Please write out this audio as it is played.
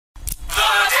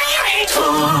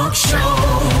Talk Show.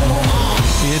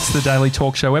 It's the Daily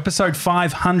Talk Show, episode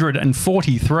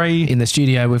 543. In the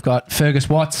studio, we've got Fergus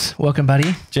Watts. Welcome,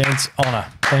 buddy. Gents, honour.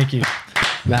 Thank you.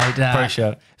 Mate,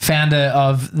 Appreciate it. Founder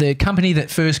of the company that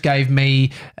first gave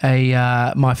me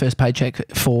my first paycheck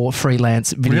for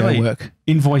freelance video work.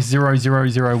 Invoice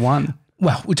 0001.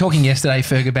 Well, we're talking yesterday,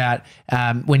 Ferg, about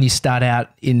when you start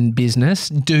out in business,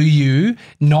 do you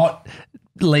not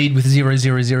lead with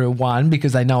 0001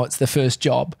 because they know it's the first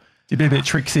job? Do you be a bit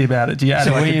tricksy about it? Do you add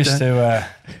So like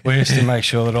we used to make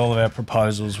sure that all of our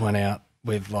proposals went out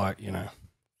with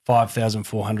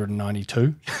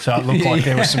 5,492. So it looked like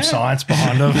there was some science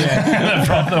behind them. The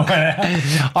problem went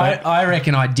out. I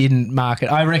reckon I didn't mark it.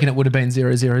 I reckon it would have been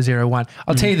 0001.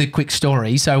 I'll tell you the quick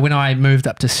story. So when I moved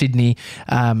up to Sydney,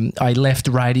 I left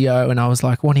radio and I was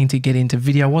like wanting to get into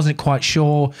video. I wasn't quite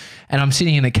sure. And I'm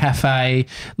sitting in a cafe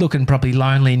looking probably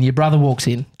lonely and your brother walks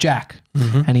in, Jack,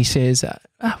 and he says,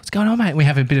 what's going on, mate? And we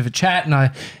have a bit of a chat and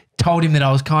I told him that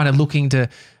I was kind of looking to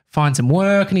find some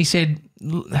work and he said,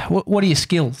 what are your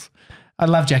skills? I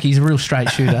love Jack. He's a real straight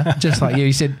shooter, just like you.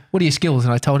 He said, what are your skills?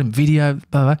 And I told him video,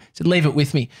 blah, blah. He said, leave it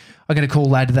with me. I got a call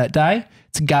later that day.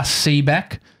 It's Gus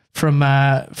Seaback from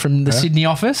the Sydney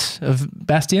office of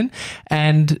Bastion.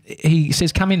 And he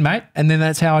says, come in, mate. And then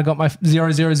that's how I got my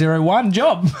 0001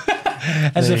 job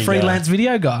as a freelance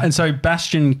video guy. And so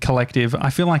Bastion Collective, I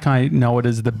feel like I know it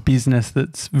as the business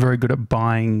that's very good at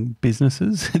buying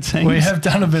businesses, it seems. We have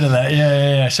done a bit of that.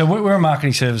 Yeah. So we're a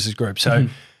marketing services group. So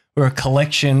we're a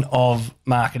collection of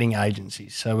marketing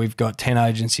agencies. So we've got 10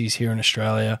 agencies here in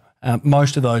Australia.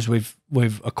 Most of those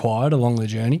we've acquired along the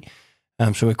journey.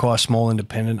 So we acquire small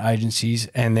independent agencies,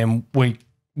 and then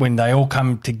when they all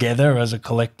come together as a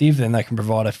collective, then they can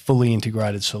provide a fully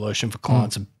integrated solution for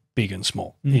clients big and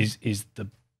small. Is the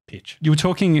pitch. You were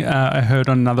talking, I heard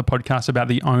on another podcast about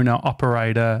the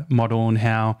owner-operator model and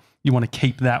how you want to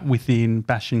keep that within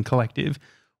Bastion Collective.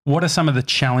 What are some of the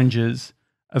challenges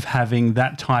of having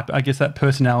that type, I guess that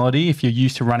personality, if you're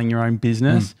used to running your own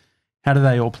business, how do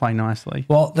they all play nicely?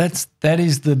 Well, that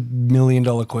is the $1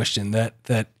 million question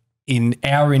that in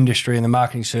our industry, in the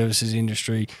marketing services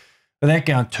industry, without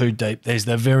going too deep, there's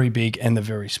the very big and the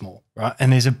very small, right?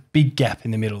 And there's a big gap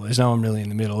in the middle. There's no one really in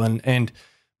the middle. And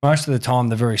most of the time,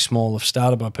 the very small have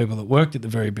started by people that worked at the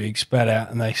very big, spat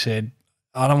out, and they said,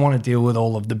 I don't want to deal with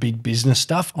all of the big business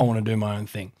stuff. I want to do my own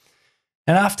thing.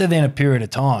 And after then a period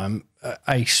of time,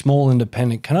 a small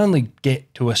independent can only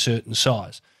get to a certain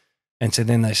size. And so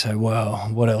then they say, well,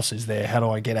 what else is there? How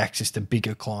do I get access to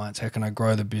bigger clients? How can I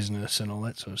grow the business and all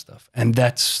that sort of stuff? And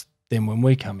that's then when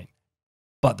we come in.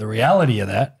 But the reality of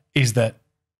that is that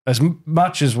as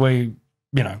much as we,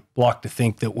 like to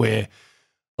think that we're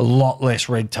a lot less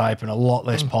red tape and a lot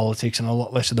less politics and a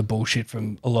lot less of the bullshit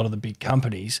from a lot of the big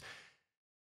companies,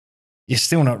 you're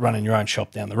still not running your own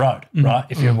shop down the road, right?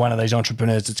 If you're one of these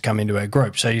entrepreneurs that's come into our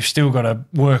group. So you've still got to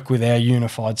work with our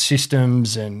unified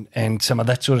systems and some of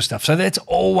that sort of stuff. So that's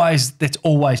always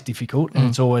difficult and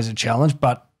it's always a challenge.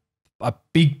 But a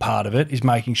big part of it is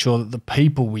making sure that the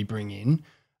people we bring in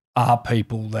are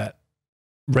people that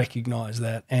recognise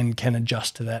that and can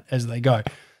adjust to that as they go.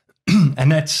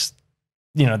 And that's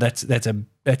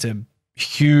a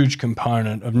huge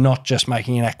component of not just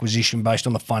making an acquisition based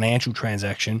on the financial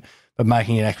transaction, but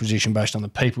making an acquisition based on the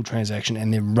people transaction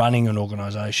and then running an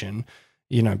organisation,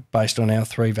 based on our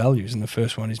 3 values. And the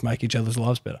first one is make each other's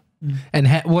lives better. And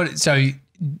so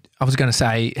I was going to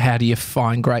say, how do you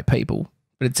find great people?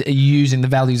 But it's using the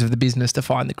values of the business to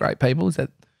find the great people. Is that?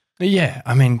 Yeah.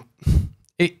 I mean,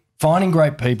 finding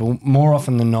great people more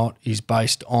often than not is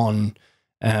based on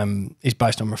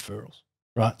referrals,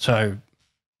 right? So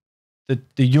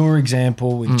your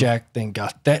example with Jack, then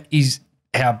Gus, that is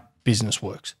how business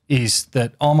works, is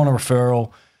that I'm on a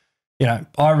referral,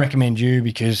 I recommend you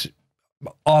because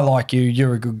I like you,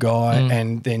 you're a good guy,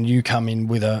 and then you come in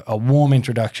with a warm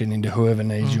introduction into whoever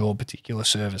needs your particular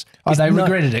service. They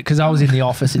regretted it because I was in the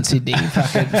office in Sydney,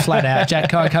 fucking flat out. Jack,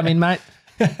 can I come in, mate?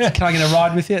 Can I get a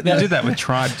ride with you? They did that with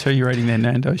Tribe too. You're eating their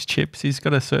Nando's chips. He's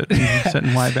got a certain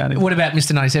way about him. What about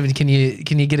Mr. 97? Can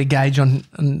you get a gauge on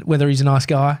whether he's a nice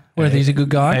guy, whether he's a good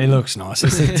guy? He looks nice.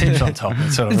 It's the tips on top.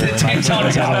 It's sort of really tips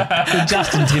on top. The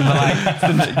Justin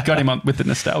Timberlake. Got him on with the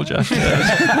nostalgia.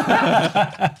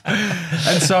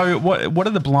 And so what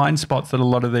are the blind spots that a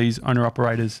lot of these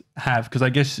owner-operators have? Because I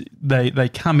guess they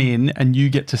come in and you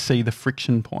get to see the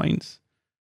friction points.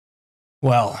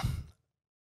 Well,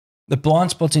 the blind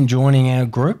spots in joining our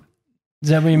group? Is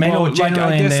that what you mean? Or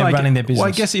generally they're running their business? Well,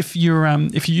 I guess if you're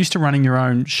used to running your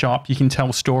own shop, you can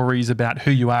tell stories about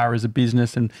who you are as a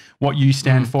business and what you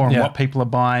stand for and what people are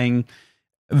buying.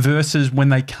 versus when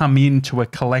they come into a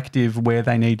collective where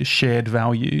they need shared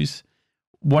values?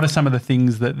 What are some of the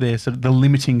things that they're sort of the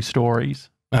limiting stories?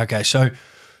 Okay, so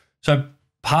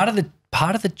part of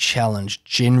the challenge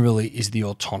generally is the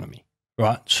autonomy,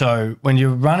 right? So when you're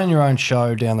running your own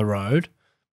show down the road,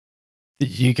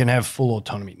 you can have full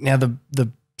autonomy. Now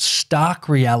the stark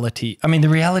reality, I mean the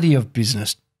reality of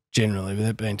business generally,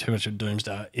 without being too much of a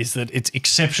doomsday, is that it's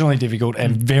exceptionally difficult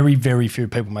and very, very few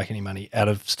people make any money out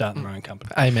of starting their own company.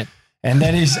 Amen. And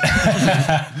that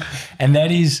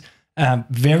is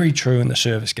very true in the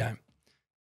service game.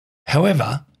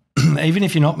 However, even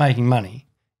if you're not making money,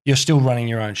 you're still running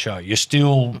your own show. You're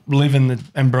still living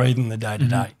and breathing the day to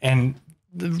day. And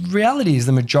the reality is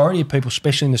the majority of people,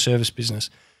 especially in the service business,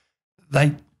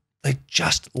 they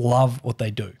just love what they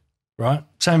do, right?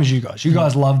 Same as you guys. You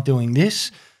guys love doing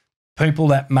this. People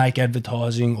that make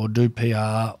advertising or do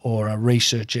PR or are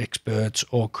research experts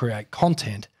or create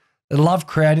content, they love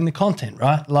creating the content,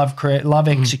 right? Love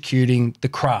executing the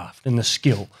craft and the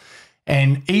skill.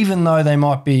 And even though they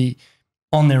might be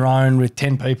on their own with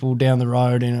 10 people down the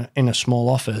road in a small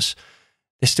office,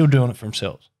 they're still doing it for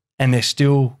themselves and they're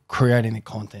still creating the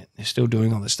content. They're still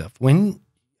doing all this stuff. When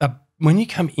you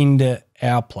come into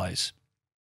our place,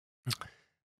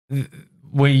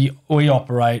 we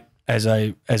operate as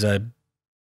a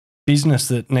business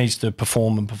that needs to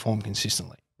perform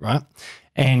consistently, right?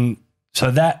 And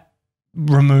so that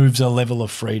removes a level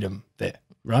of freedom there,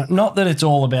 right? Not that it's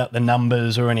all about the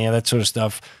numbers or any of that sort of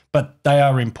stuff, but they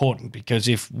are important because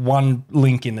if one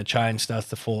link in the chain starts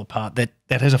to fall apart, that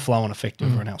has a flow-on effect to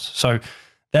everyone else. So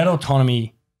that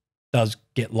autonomy does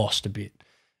get lost a bit.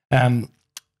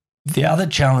 The other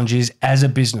challenge is as a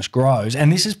business grows,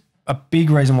 and this is a big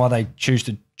reason why they choose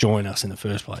to join us in the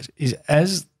first place,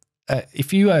 is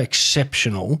if you are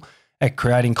exceptional at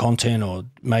creating content or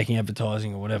making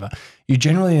advertising or whatever, you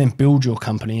generally then build your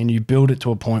company and you build it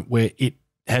to a point where it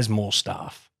has more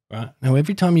staff, right? Now,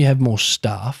 every time you have more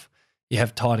staff, you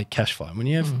have tighter cash flow. When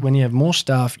you have more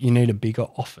staff, you need a bigger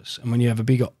office. And when you have a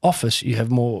bigger office, you have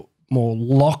more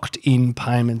locked in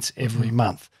payments every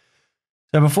month.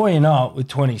 So before you know it, with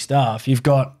 20 staff, you've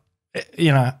got,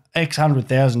 X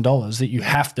 $100,000 that you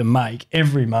have to make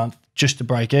every month just to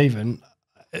break even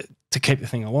to keep the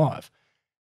thing alive.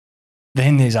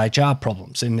 Then there's HR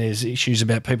problems and there's issues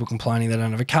about people complaining they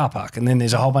don't have a car park. And then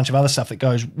there's a whole bunch of other stuff that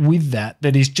goes with that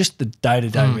is just the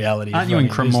day-to-day reality. Aren't you in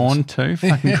Cremorne too?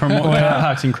 Fucking Cremorne. Car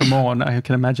parks in Cremorne. I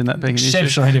can imagine that being an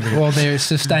exceptionally difficult. Well, they're a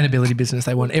sustainability business.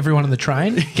 They want everyone on the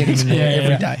train getting in there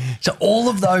every day. So all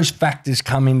of those factors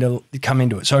come into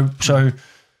it. So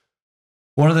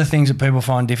what are the things that people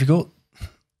find difficult?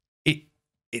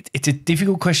 It's a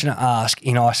difficult question to ask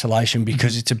in isolation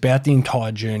because it's about the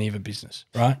entire journey of a business,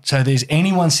 right? So there's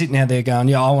anyone sitting out there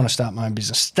going, I want to start my own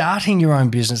business. Starting your own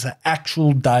business, the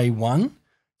actual day one,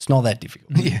 it's not that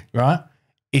difficult, right?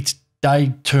 It's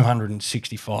day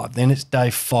 265, then it's day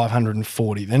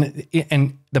 540,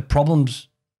 and the problems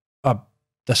are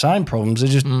the same problems, they're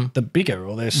just the bigger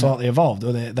or they're slightly evolved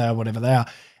or they are whatever they are.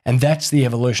 And that's the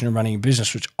evolution of running a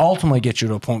business, which ultimately gets you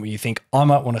to a point where you think, I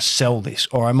might want to sell this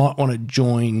or I might want to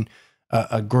join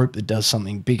a group that does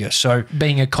something bigger. So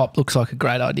being a cop looks like a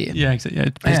great idea. Yeah, exactly.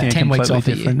 Yeah, 10 weeks off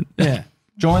different. Yeah.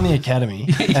 Join the academy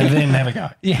and then have a go.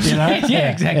 Yeah,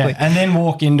 exactly. And then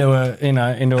walk into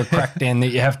a crack den that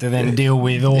you have to then deal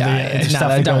with all the stuff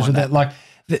that goes with that. Like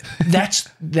that's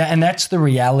the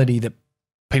reality that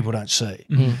people don't see.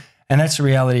 And that's the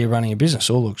reality of running a business.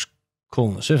 All looks cool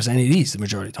on the surface, and it is the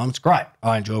majority of the time. It's great.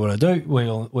 I enjoy what I do. We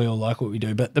all like what we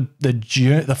do. But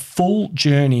the full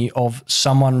journey of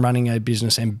someone running a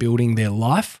business and building their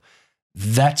life,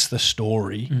 that's the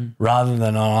story, rather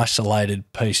than an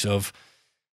isolated piece of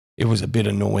it was a bit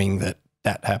annoying that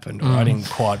happened, or I didn't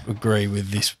quite agree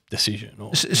with this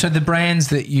decision. So the brands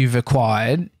that you've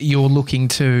acquired, you're looking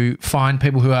to find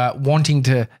people who are wanting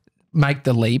to make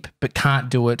the leap but can't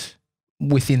do it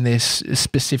within this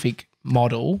specific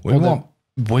model.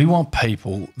 We want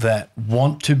people that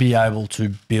want to be able to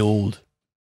build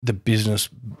the business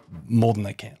more than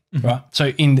they can, right? So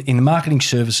in the marketing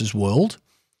services world,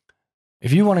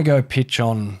 if you want to go pitch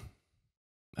on,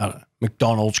 I don't know,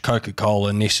 McDonald's,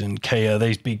 Coca-Cola, Nissan, Kia,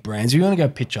 these big brands, if you want to go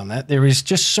pitch on that, there is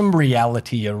just some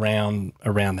reality around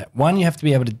that. One, you have to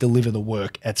be able to deliver the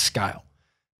work at scale.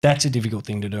 That's a difficult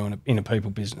thing to do in a people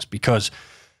business, because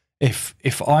if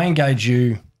I engage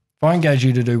you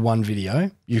to do one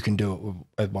video, you can do it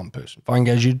with one person. If I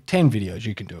engage you to 10 videos,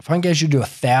 you can do it. If I engage you to do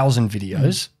 1,000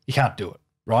 videos, you can't do it,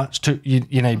 right? It's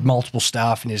you need multiple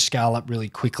staff and you scale up really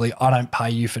quickly. I don't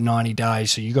pay you for 90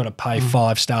 days, so you got to pay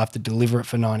 5 staff to deliver it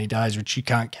for 90 days, which you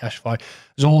can't cash flow.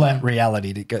 There's all that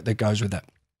reality that goes with that.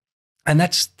 And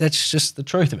that's just the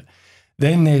truth of it.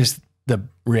 Then there's the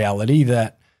reality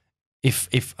that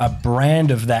if a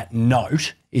brand of that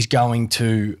note is going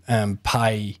to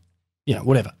pay, you know,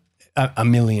 whatever, $1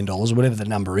 million or whatever the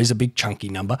number is, a big chunky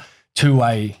number, to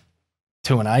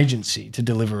an agency to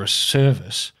deliver a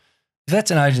service, if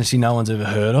that's an agency no one's ever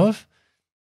heard of,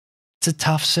 it's a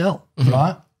tough sell,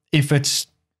 right? If it's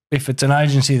an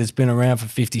agency that's been around for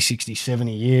 50, 60,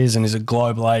 70 years and is a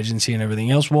global agency and everything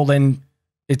else, well, then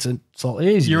it's a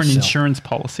slightly easier You're an sell. insurance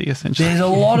policy, essentially. There's a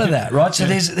lot of that, right? So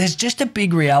there's just a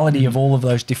big reality of all of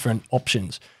those different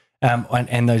options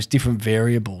and those different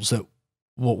variables that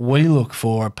what we look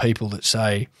for are people that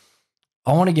say,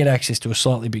 I want to get access to a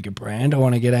slightly bigger brand. I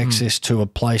want to get access to a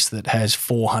place that has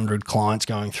 400 clients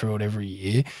going through it every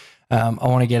year. I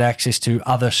want to get access to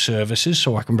other services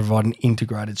so I can provide an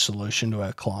integrated solution to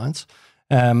our clients.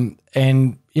 And,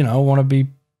 you know, I want to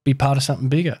be part of something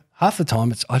bigger. Half the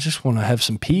time I just want to have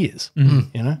some peers, you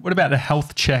know. What about a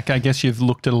health check? I guess you've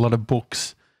looked at a lot of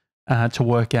books to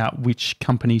work out which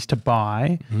companies to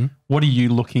buy. What are you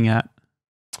looking at?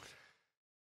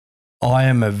 I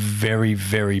am a very,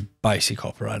 very basic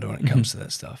operator when it comes to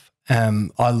that stuff.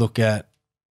 I look at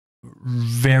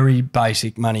very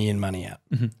basic money in, money out.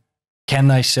 Can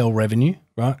they sell revenue,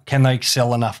 right? Can they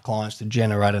sell enough clients to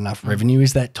generate enough revenue?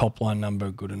 Is that top line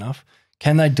number good enough?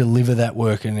 Can they deliver that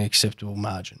work at an acceptable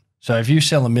margin? So if you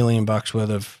sell $1 million worth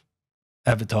of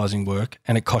advertising work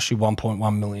and it costs you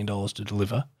 $1.1 million to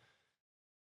deliver,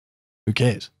 who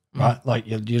cares, right? Like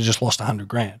you just lost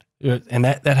 $100,000. And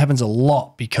that happens a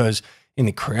lot because in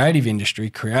the creative industry,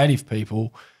 creative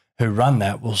people who run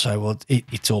that will say, well,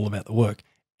 it's all about the work.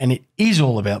 And it is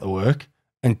all about the work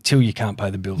until you can't pay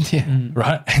the bills,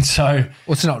 right? And so...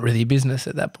 Well, it's not really a business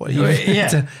at that point.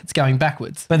 It's going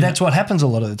backwards. But that's what happens a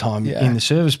lot of the time in the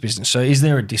service business. So is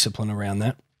there a discipline around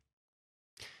that?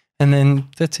 And then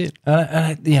that's it.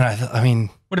 You know, I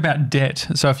mean... What about debt?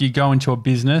 So if you go into a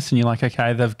business and you're like,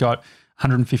 okay, they've got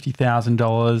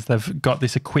 $150,000, they've got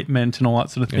this equipment and all that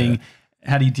sort of thing.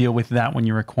 How do you deal with that when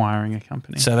you're acquiring a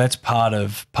company? So that's part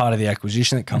of the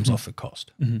acquisition that comes off the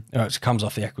cost. It comes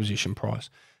off the acquisition price.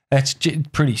 That's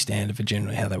pretty standard for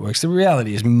generally how that works. The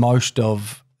reality is most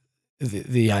of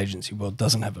the agency world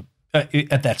doesn't have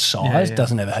at that size,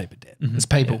 doesn't have a heap of debt. It's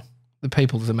people. The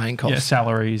people's the main cost. Yeah,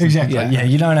 salaries. Exactly. Yeah,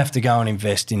 you don't have to go and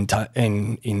invest in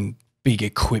big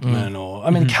equipment or, I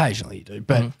mean, occasionally you do,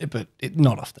 but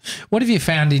not often. What have you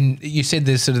found you said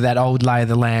there's sort of that old lay of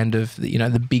the land of, you know,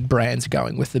 the big brands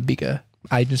going with the bigger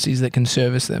agencies that can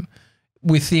service them.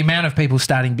 With the amount of people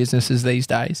starting businesses these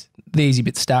days, the easy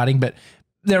bit's starting, but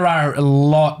there are a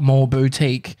lot more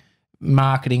boutique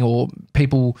marketing or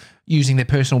people using their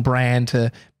personal brand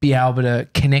to be able to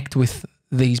connect with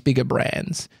these bigger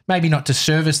brands. Maybe not to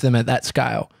service them at that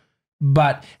scale,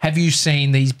 but have you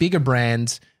seen these bigger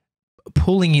brands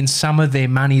pulling in some of their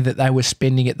money that they were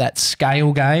spending at that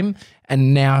scale game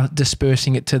and now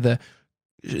dispersing it to the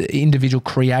individual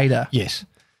creator? Yes.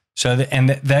 So,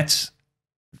 that's,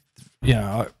 you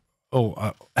know,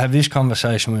 I have this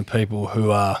conversation with people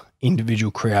who are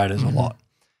individual creators a lot,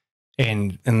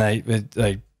 and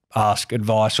they ask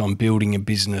advice on building a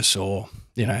business, or,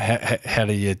 you know, how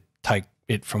do you take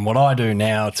it from what I do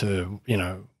now to, you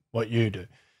know, what you do?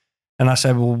 And I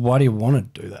say, well, why do you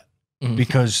want to do that?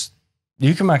 Because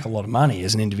you can make a lot of money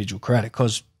as an individual creator,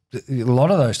 because a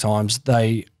lot of those times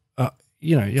they are,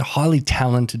 you know, you're highly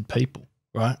talented people,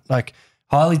 right? Like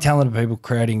highly talented people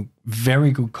creating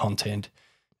very good content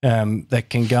that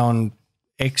can go and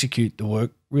execute the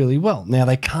work really well. Now,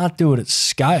 they can't do it at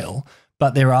scale,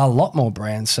 but there are a lot more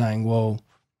brands saying, well,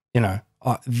 you know,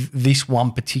 this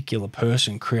one particular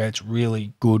person creates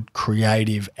really good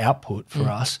creative output for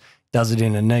us, does it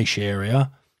in a niche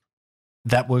area,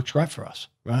 that works great for us,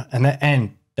 right?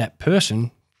 And that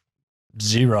person,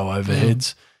 zero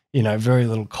overheads, you know, very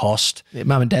little cost. Yeah,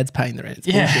 mum and dad's paying the rent.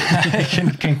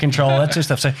 Can control that sort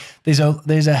of stuff. So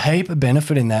there's a heap of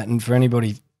benefit in that, and for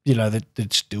anybody, you know,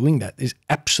 that's doing that, there's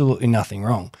absolutely nothing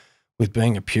wrong with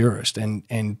being a purist and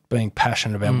being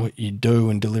passionate about what you do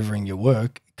and delivering your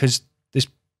work, because there's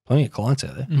plenty of clients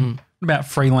out there. What about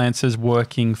freelancers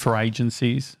working for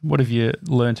agencies? What have you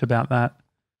learnt about that?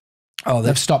 Oh,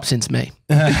 they've stopped since me.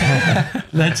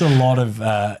 That's a lot of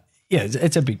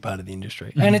it's a big part of the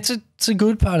industry, and it's a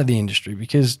good part of the industry,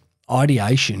 because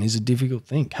ideation is a difficult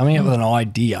thing. Coming up with an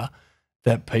idea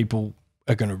that people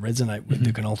are going to resonate with,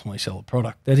 that can ultimately sell a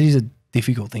product, that is a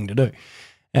difficult thing to do.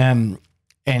 And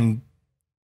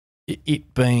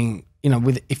it being, you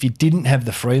know, if you didn't have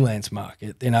the freelance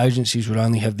market, then agencies would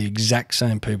only have the exact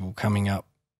same people coming up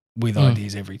with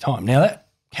ideas every time. Now, that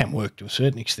can work to a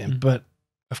certain extent, but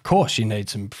of course you need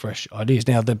some fresh ideas.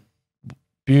 Now, the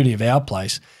beauty of our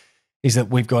place is that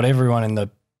we've got everyone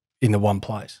in the one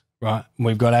place, right? And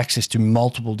we've got access to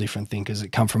multiple different thinkers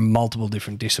that come from multiple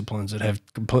different disciplines that have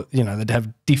that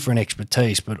have different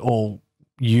expertise, but all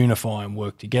unify and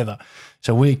work together.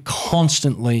 So we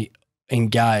constantly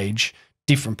engage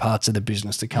different parts of the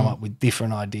business to come up with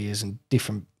different ideas and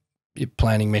different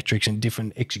planning metrics and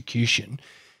different execution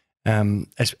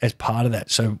as part of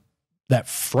that. So that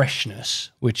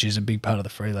freshness, which is a big part of the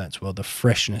freelance world, the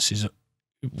freshness is,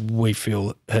 we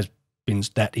feel,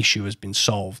 that issue has been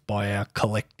solved by our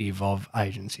collective of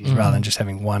agencies rather than just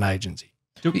having one agency.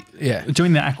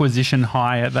 Doing the acquisition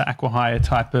hire, the acqui-hire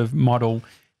type of model,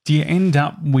 do you end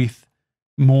up with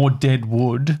more dead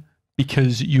wood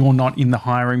because you're not in the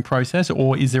hiring process,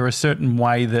 or is there a certain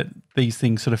way that these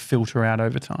things sort of filter out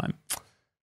over time?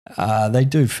 They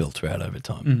do filter out over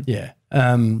time. Yeah.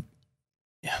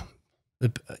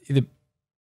 The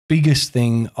biggest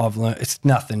thing I've learned, it's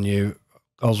nothing new.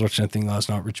 I was watching a thing last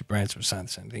night, Richard Branson was saying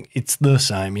the same thing. It's the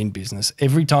same in business.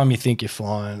 Every time you think you're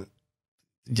flying,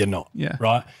 you're not. Yeah.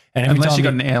 Right? And unless you've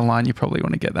got an airline, you probably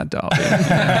want to get that dialed in.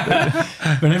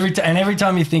 But every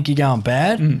time you think you're going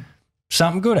bad,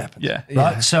 something good happens. Yeah. Right?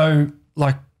 Yeah. So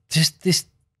like just this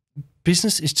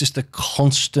business is just a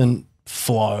constant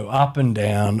flow up and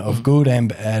down of good and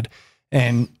bad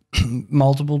and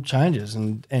multiple changes.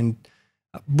 And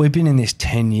we've been in this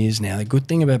 10 years now. The good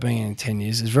thing about being in 10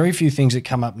 years, there's very few things that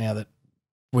come up now that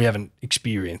we haven't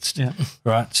experienced,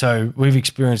 right? So we've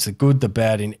experienced the good, the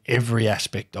bad in every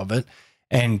aspect of it.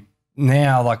 And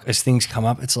now, like, as things come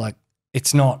up, it's like,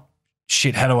 it's not,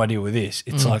 shit, how do I deal with this?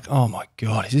 It's like, oh my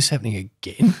God, is this happening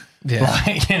again? Yeah.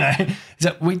 Like, you know,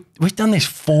 we've done this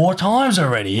 4 times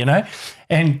already, you know?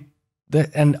 And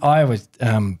I always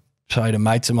say to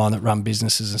mates of mine that run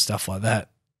businesses and stuff like that,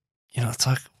 you know, it's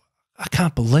like, I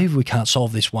can't believe we can't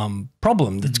solve this one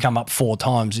problem that's come up 4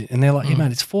 times. And they're like, yeah,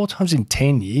 mate, it's 4 times in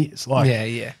 10 years. Like,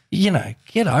 you know,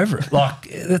 get over it. Like,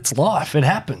 it's life. It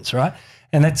happens, right?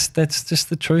 And that's just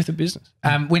the truth of business.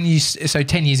 So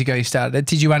 10 years ago you started it,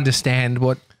 did you understand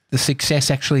what the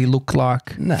success actually looked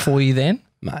like for you then?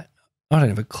 Mate, I don't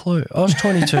have a clue. I was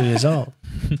 22 years old.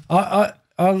 I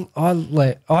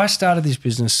started this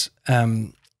business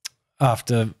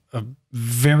after a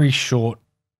very short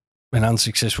an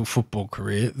unsuccessful football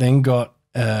career, then got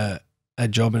a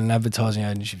job in an advertising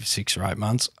agency for 6 or 8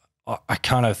 months. I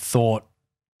kind of thought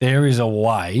there is a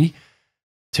way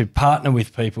to partner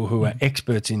with people who are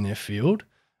experts in their field,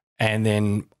 and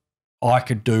then I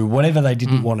could do whatever they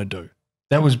didn't want to do.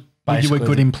 That was basically— You were a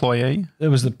good employee? That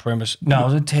was the premise. No, I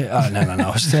was no.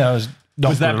 I was not.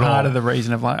 Was that part of the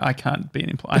reason of like, I can't be an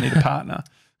employee, I need a partner?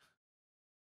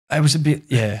 It was a bit,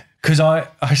 yeah. Because I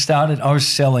was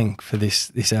selling for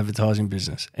this advertising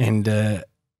business, and I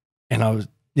was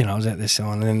out there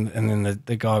selling, and then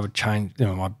the guy would change, you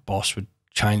know, my boss would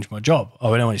change my job.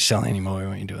 Oh, we don't want you selling anymore. We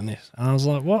want you doing this. And I was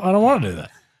like, well, I don't want to do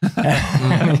that.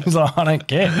 And he was like, I don't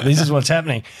care. This is what's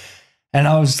happening. And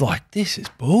I was like, this is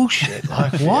bullshit.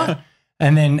 Like, what?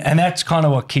 And that's kind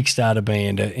of what kickstarted me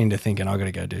into thinking I got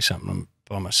to go do something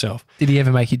by myself. Did he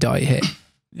ever make you dye your hair?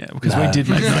 Yeah, because we did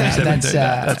make 97 do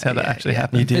that. That's how that actually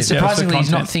happened. It's surprisingly, he's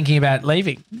not thinking about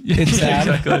leaving.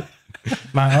 Exactly.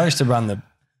 Mate, I used to run the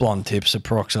blonde tips, the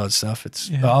peroxide stuff.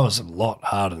 I was a lot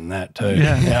harder than that too.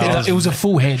 Yeah. It was a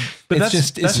full head. But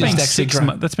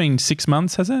that's been 6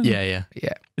 months, has it? Yeah.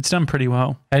 It's done pretty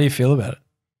well. How do you feel about it?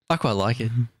 I quite like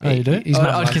it. Oh, you do?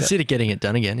 I'd consider getting it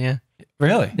done again, yeah.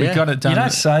 Really? We got it done. You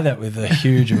don't say that with a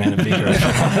huge amount of vigor.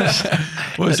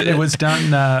 It was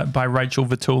done by Rachel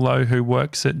Vitullo, who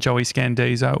works at Joey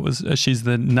Scandizzo. She's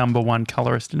the #1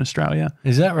 colorist in Australia.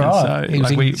 Is that right? And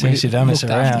so we should done this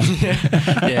around.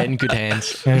 Yeah, in good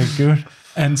hands. Yeah, good.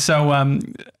 And so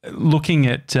looking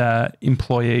at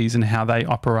employees and how they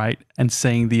operate and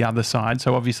seeing the other side,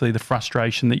 so obviously the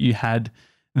frustration that you had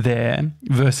there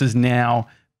versus now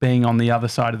being on the other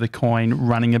side of the coin,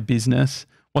 running a business,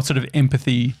 what sort of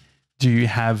empathy do you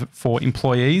have for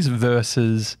employees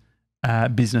versus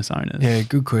business owners? Yeah,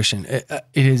 good question.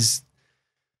 It's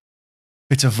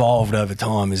evolved over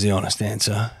time is the honest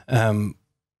answer.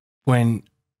 When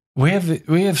we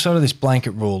have sort of this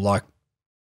blanket rule, like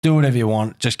do whatever you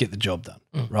want, just get the job done,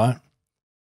 right?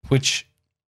 Which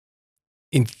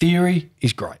in theory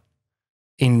is great.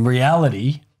 In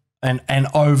reality, and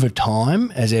over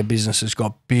time, as our business has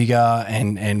got bigger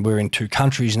and we're in 2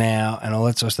 countries now and all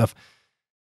that sort of stuff,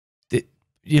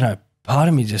 part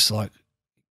of me just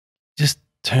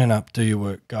turn up, do your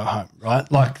work, go home,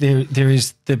 right? Like there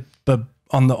is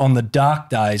on the dark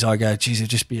days, I go, geez, it'd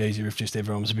just be easier if just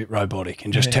everyone was a bit robotic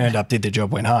and just turned up, did the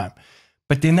job, went home.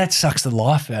 but then that sucks the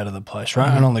life out of the place, right?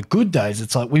 And on the good days,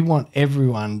 it's like we want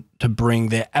everyone to bring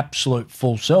their absolute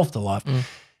full self to life,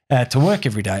 to work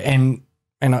every day. And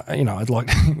I'd like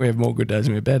we have more good days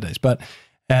than we have bad days, but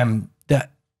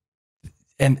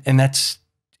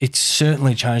it's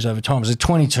certainly changed over time. As a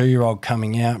 22-year-old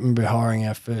coming out, I remember hiring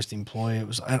our first employee. It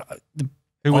was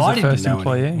who was the first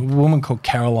employee? A woman called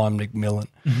Caroline McMillan.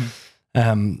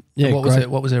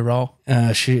 What was her role?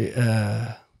 She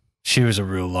was a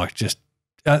real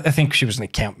I think she was an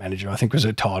account manager, I think was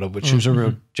her title, but she was a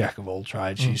real jack of all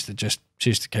trades. She used to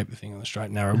keep the thing on the straight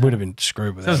and narrow. It would have been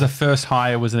screwed with that. So the first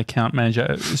hire was an account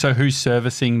manager. So who's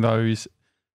servicing those?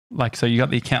 Like, so you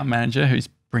got the account manager who's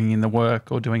bringing in the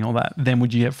work or doing all that. Then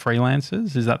would you get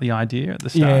freelancers? Is that the idea at the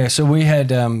start? Yeah. So we had.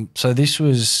 So this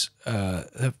was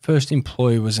the first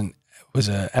employee was an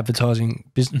advertising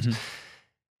business,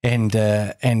 and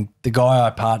the guy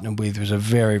I partnered with was a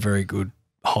very, very good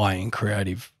high-end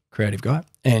creative guy,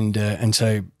 and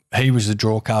so he was the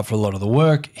draw card for a lot of the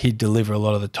work. He'd deliver a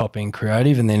lot of the top-end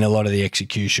creative, and then a lot of the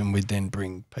execution would then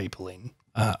bring people in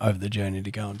over the journey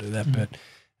to go and do that. But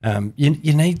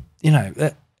you need,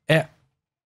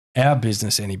 our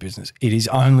business, any business, it is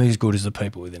only as good as the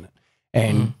people within it,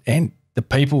 and the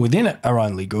people within it are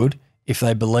only good if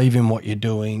they believe in what you're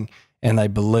doing and they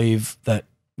believe that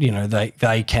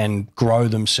they can grow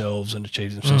themselves and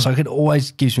achieve themselves. So it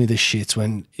always gives me the shits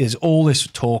when there's all this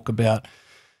talk about,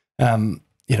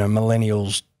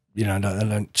 millennials, they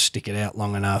don't stick it out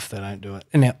long enough, they don't do it.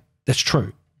 And now that's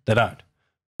true, they don't.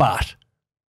 But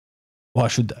why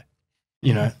should they?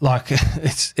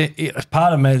 It's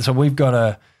part of me. So we've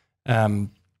got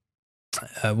an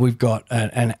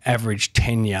average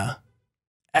tenure.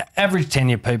 Average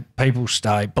tenure, people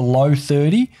stay below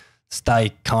 30.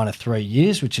 Stay kind of 3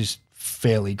 years, which is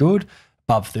fairly good.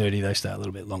 Above 30, they stay a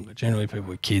little bit longer. Generally, people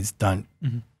with kids don't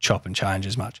chop and change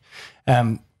as much.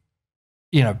 And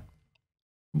our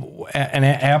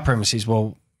premise is,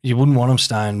 well, you wouldn't want them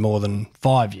staying more than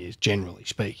 5 years, generally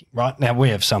speaking, right? Now, we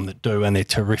have some that do, and they're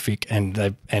terrific,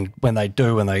 and when they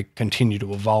do and they continue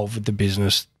to evolve with the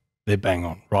business, they're bang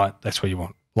on, right? That's where you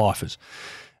want lifers.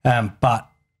 But,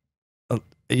 a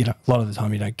lot of the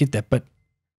time you don't get that, but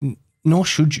nor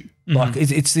should you. Like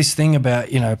it's this thing about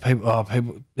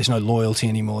people. There's no loyalty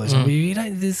anymore.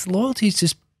 This loyalty is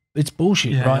just it's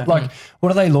bullshit, right? Like, what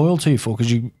are they loyal to you for?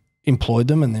 Because you employed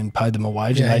them and then paid them a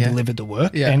wage and they delivered the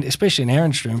work. Yeah. And especially in our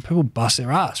industry, when people bust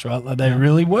their ass, right? Like they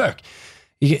really work.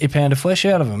 You get your pound of flesh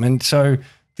out of them, and so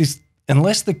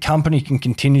unless the company can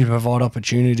continue to provide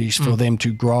opportunities for them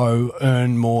to grow,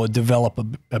 earn more, develop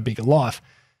a bigger life.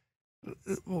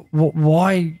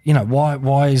 Why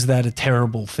is that a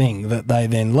terrible thing that they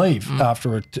then leave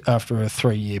after a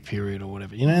 3-year period or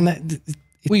whatever? And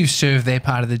you've served their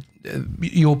part of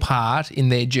your part in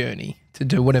their journey to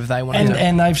do whatever they want to do,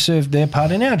 and they've served their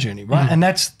part in our journey, right? And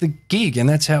that's the gig, and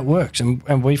that's how it works.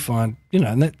 And we find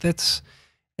and that's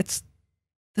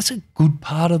a good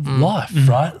part of life,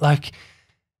 right? Like,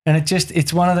 and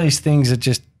it's one of these things that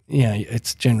just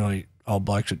it's generally old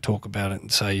blokes that talk about it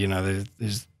and say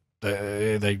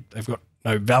they've got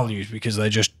no values because they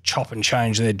just chop and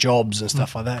change their jobs and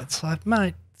stuff like that. It's like,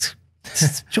 mate,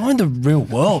 join the real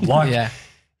world. Like,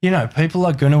 people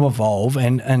are going to evolve,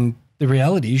 and the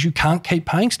reality is you can't keep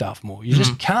paying staff more. You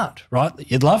just can't, right?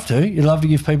 You'd love to. You'd love to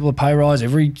give people a pay rise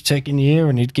every second year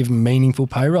and you'd give them meaningful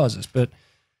pay rises, but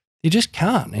you just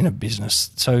can't in a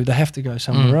business. So they have to go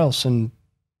somewhere else, and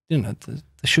they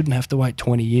shouldn't have to wait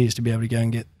 20 years to be able to go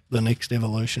and get the next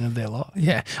evolution of their life.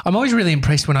 Yeah. I'm always really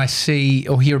impressed when I see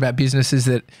or hear about businesses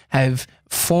that have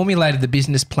formulated the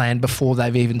business plan before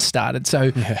they've even started.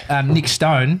 So Nick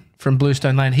Stone from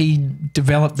Bluestone Lane, he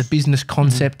developed the business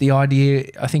concept, the idea,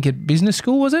 I think at business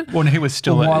school, was it? Well, he was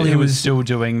still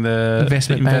doing the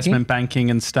investment banking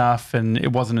and stuff, and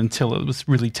it wasn't until it was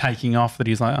really taking off that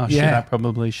he's like, oh shit, I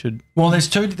probably should. Well, there's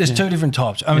two different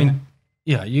types. I mean,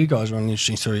 you guys are on an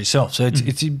interesting story yourself, so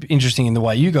it's interesting in the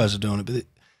way you guys are doing it, but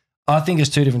I think there's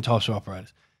two different types of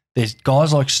operators. There's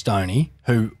guys like Stoney,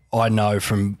 who I know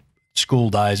from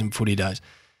school days and footy days,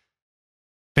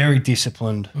 very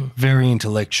disciplined, very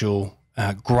intellectual,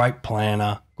 great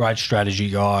planner, great strategy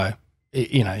guy.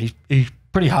 He's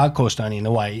pretty hardcore Stoney in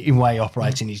the way he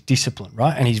operates in his discipline,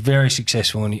 right? And he's very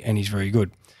successful and he's very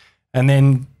good. And I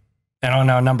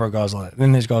know a number of guys like that.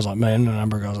 Then there's guys like me and a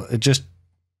number of guys like that just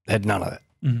had none of that.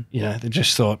 They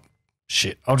just thought,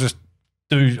 shit, I'll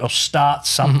start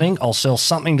something, I'll sell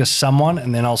something to someone,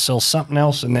 and then I'll sell something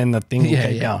else, and then the thing will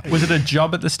keep going. Was it a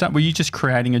job at the start? Were you just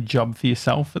creating a job for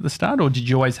yourself at the start, or did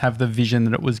you always have the vision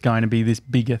that it was going to be this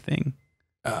bigger thing?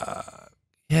 Do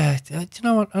you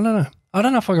know what? I don't know. I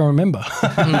don't know if I can remember.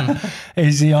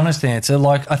 Is the honest answer.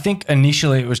 Like, I think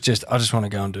initially it was just, I just want to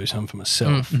go and do something for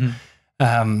myself.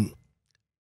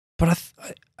 But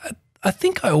I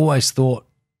think I always thought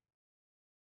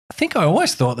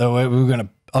that I was going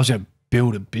to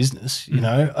build a business, you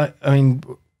know. I mean,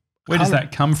 where does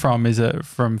that come from? Is it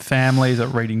from family? Is it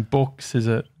reading books? Is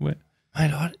it? Mate, I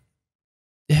don't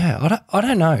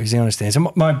know. Is the honest answer.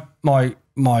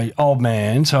 My old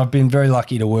man. So I've been very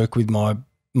lucky to work with my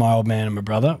old man and my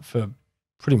brother for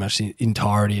pretty much the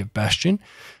entirety of Bastion.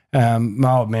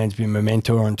 My old man's been my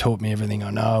mentor and taught me everything I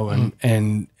know,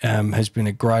 and has been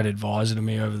a great advisor to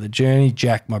me over the journey.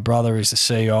 Jack, my brother, is the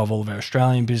CEO of all of our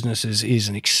Australian businesses. Is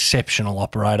an exceptional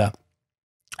operator.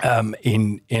 And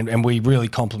we really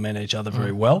complement each other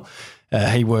very well.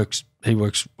 He works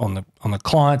on the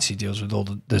clients. He deals with all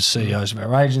the CEOs of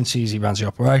our agencies. He runs the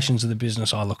operations of the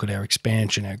business. I look at our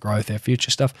expansion, our growth, our future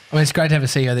stuff. I mean, it's great to have a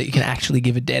CEO that you can actually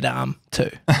give a dead arm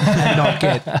to and not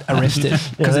get arrested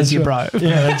because it's your bro.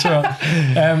 Yeah, that's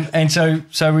right. And so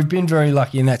we've been very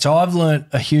lucky in that. So I've learnt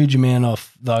a huge amount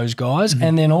off those guys,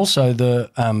 and then also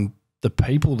the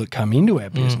people that come into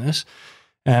our business.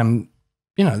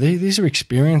 You know, these are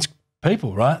experienced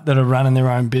people, right, that are running their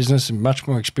own business and much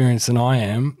more experienced than I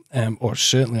am, or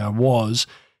certainly I was.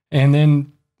 And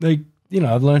then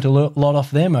I've learned a lot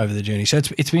off them over the journey. So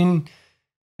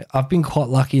I've been quite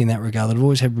lucky in that regard. I've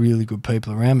always had really good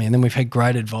people around me, and then we've had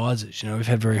great advisors. You know, we've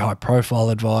had very high profile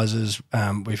advisors.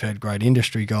 We've had great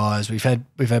industry guys. We've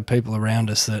had people around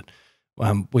us that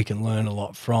we can learn a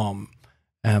lot from,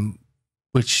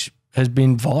 which has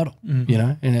been vital, you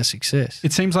know, in our success.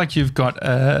 It seems like you've got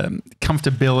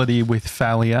comfortability with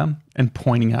failure and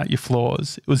pointing out your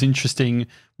flaws. It was interesting.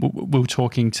 We were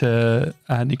talking to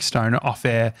Nick Stoner off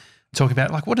air, talking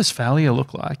about like, what does failure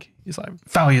look like? He's like,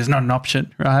 failure is not an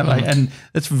option, right? Like, and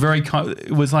it's very.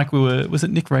 It was like was it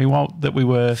Nick Rewalt that we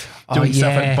were doing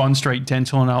stuff at Bond Street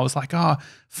Dental, and I was like,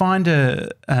 find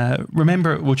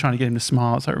remember, we're trying to get him to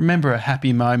smile. So remember a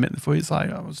happy moment before he's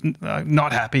like, I was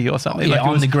not happy or something. Yeah, like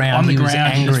on the ground, he was was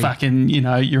angry. Fucking, you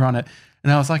know, you're on it.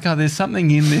 And I was like, there's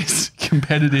something in this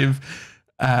competitive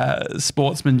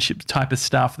sportsmanship type of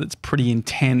stuff that's pretty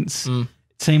intense. It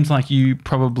seems like you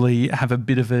probably have a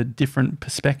bit of a different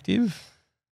perspective.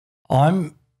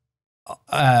 I'm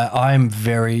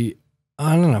very,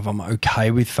 I don't know if I'm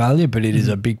okay with failure, but it is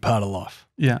a big part of life.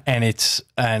 Yeah. And it's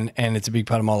a big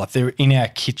part of my life. There in our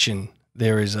kitchen,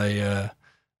 there is a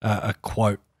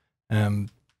quote by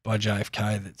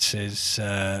JFK that says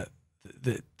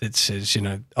that says, you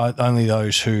know, only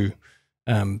those who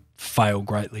fail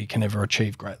greatly can ever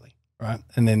achieve greatly, right?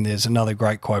 And then there's another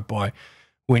great quote by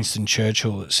Winston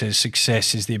Churchill that says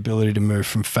success is the ability to move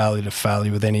from failure to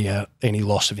failure with any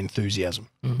loss of enthusiasm,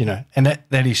 you know, and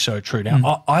that is so true.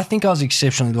 Now, I think I was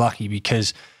exceptionally lucky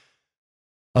because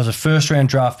I was a first-round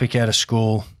draft pick out of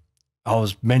school. I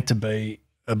was meant to be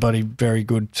a very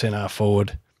good centre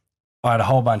forward. I had a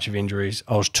whole bunch of injuries.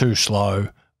 I was too slow.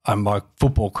 And my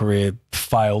football career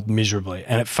failed miserably,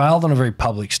 and it failed on a very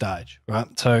public stage, right?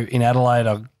 So in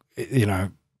Adelaide,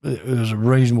 there was a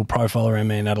reasonable profile around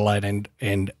me in Adelaide,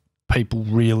 and people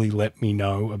really let me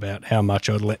know about how much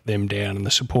I'd let them down and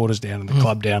the supporters down and the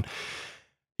club down.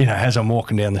 You know, as I'm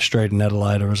walking down the street in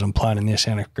Adelaide or as I'm playing in the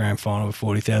Asana Grand Final with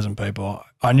 40,000 people,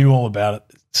 I knew all about it.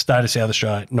 State of South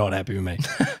Australia, not happy with me.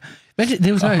 Imagine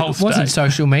there was wasn't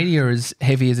social media as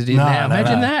heavy as it is now.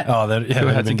 Imagine that. Oh, that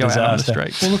had to go out on the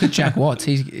street. Well, look at Jack Watts.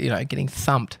 He's getting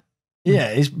thumped.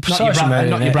 Yeah, he's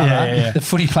not your brother, the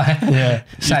footy player. Yeah,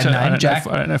 same name, Jack.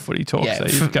 I don't know footy talk. Yeah,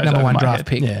 so number one draft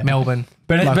pick, Melbourne.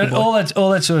 But all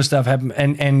that sort of stuff happened,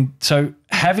 and so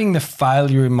having the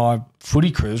failure in my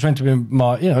footy career was meant to be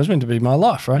my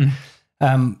life, right?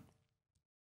 It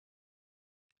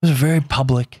was a very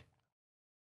public,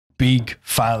 big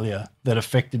failure that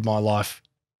affected my life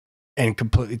and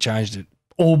completely changed it,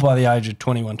 all by the age of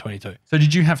 21, 22. So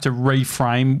did you have to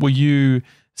reframe? Were you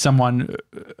someone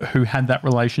who had that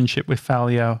relationship with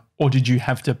failure, or did you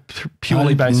have to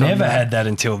purely based on that? I never had that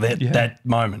until that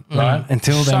moment, right?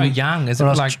 Until then. So young. When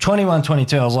I was 21,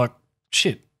 22, I was like,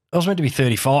 shit, I was meant to be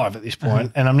 35 at this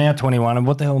point, and I'm now 21, and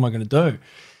what the hell am I going to do?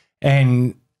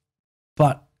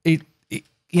 But it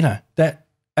you know, that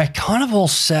I kind of all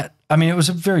sat, I mean, it was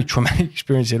a very traumatic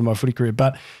experience in my footy career,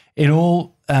 but it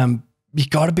all, you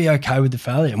got to be okay with the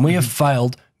failure. And we have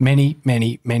failed many,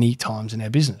 many, many times in our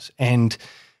business. And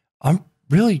I'm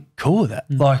really cool with that.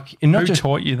 Like, and not Who just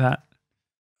taught you that?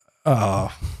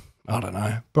 Oh, I don't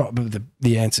know. Probably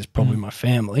the answer is probably my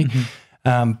family.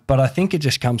 But I think it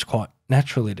just comes quite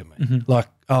naturally to me. Like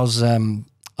I was listening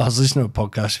to a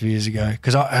podcast a few years ago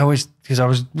because I was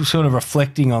sort of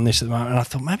reflecting on this at the moment, and I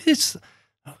thought maybe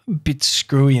a bit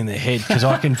screwy in the head because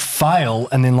I can fail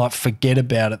and then like forget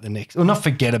about it the next. Well, not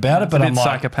forget about it, but I'm like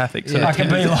psychopathic. So I can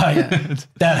be like,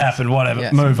 that happened,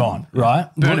 whatever. Move on, right?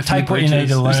 Take what you need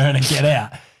to learn and get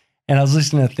out. And I was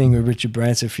listening to a thing with Richard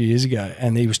Branson a few years ago,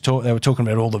 and they were talking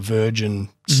about all the Virgin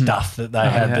stuff that they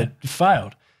had that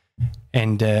failed.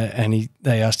 And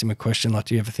they asked him a question like,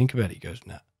 "Do you ever think about it?" He goes,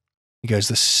 "No." He goes,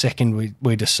 "The second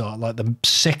we decide, like the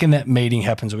second that meeting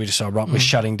happens, we decide, right, we're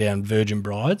shutting down Virgin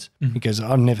Brides." He goes,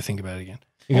 "I'll never think about it again."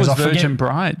 He goes, "I Virgin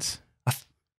Brides."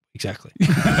 Exactly.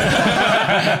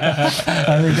 I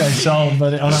think they sold,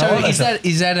 but so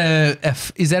is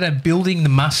that a building the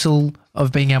muscle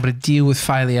of being able to deal with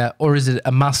failure, or is it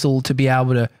a muscle to be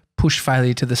able to push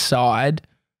failure to the side?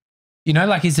 You know,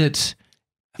 like is it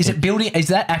building? Is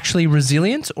that actually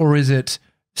resilience, or is it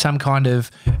some kind of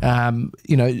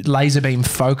laser beam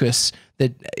focus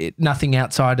that nothing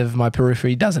outside of my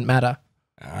periphery doesn't matter?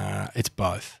 It's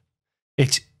both.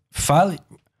 It's failure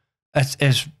as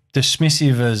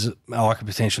dismissive as I could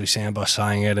potentially sound by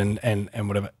saying it and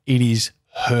whatever, it is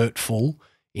hurtful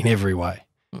in every way.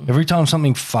 Every time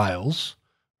something fails,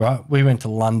 right? We went to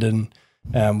London.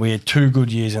 We had 2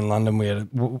 good years in London. We had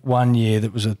 1 year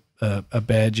that was a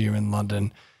bad year in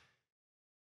London.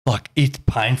 Like, it's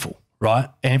painful, right?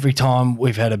 Every time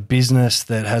we've had a business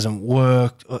that hasn't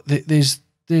worked, there's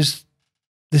this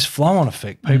flow-on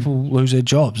effect. People lose their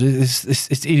jobs.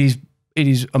 It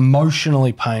is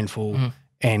emotionally painful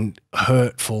and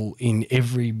hurtful in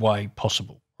every way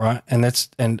possible, right? And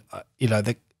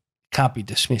that can't be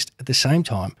dismissed. At the same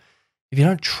time, if you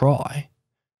don't try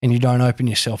and you don't open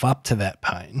yourself up to that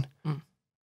pain,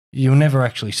 you'll never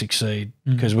actually succeed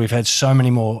because we've had so many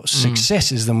more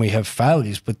successes than we have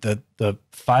failures. But the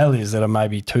failures that are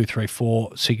maybe 2, 3,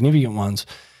 4 significant ones,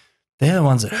 they're the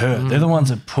ones that hurt. They're the ones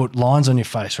that put lines on your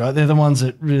face, right? They're the ones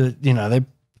that really, they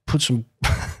put some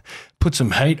put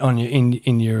some heat on you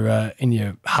in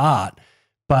your heart,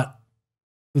 but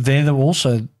they're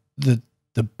also the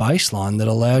baseline that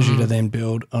allows you to then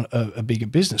build a bigger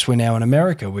business. We're now in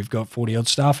America. We've got 40-odd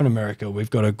staff in America. We've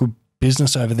got a good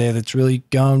business over there that's really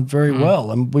going very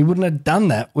well, and we wouldn't have done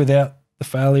that without the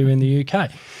failure in the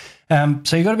UK.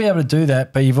 So you've got to be able to do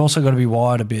that, but you've also got to be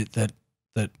wired a bit that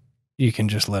you can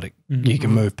just let it, you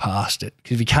can move past it.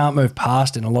 Because if you can't move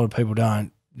past it, and a lot of people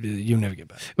don't, you'll never get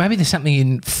back. Maybe there's something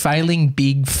in failing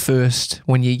big first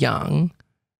when you're young,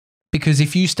 because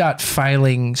if you start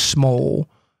failing small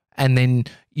and then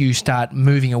you start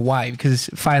moving away, because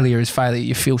failure is failure,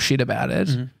 you feel shit about it.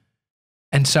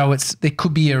 And so there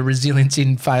could be a resilience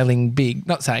in failing big.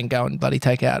 Not saying go and bloody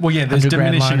take out. Well, yeah, there's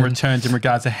diminishing returns in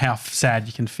regards to how sad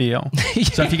you can feel.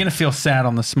 So if you're going to feel sad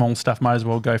on the small stuff, might as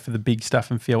well go for the big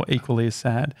stuff and feel equally as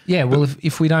sad. Yeah, well,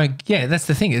 if we don't, that's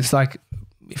the thing. It's like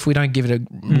if we don't give it a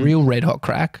real red hot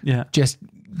crack, just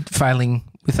failing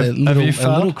with a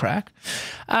little crack.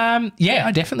 I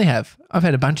definitely have. I've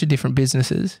had a bunch of different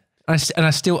businesses, I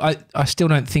still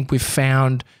don't think we've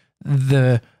found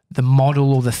the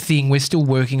model or the thing. We're still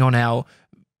working on our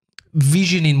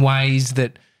vision in ways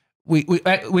that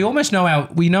we almost know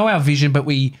our vision, but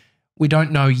we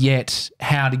don't know yet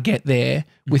how to get there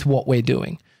with what we're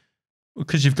doing.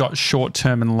 Because you've got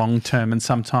short-term and long-term, and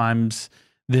sometimes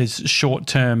there's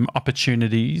short-term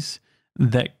opportunities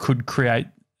that could create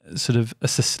sort of a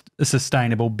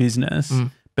sustainable business,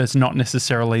 but it's not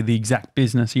necessarily the exact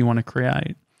business you want to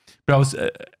create. But I was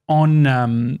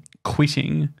on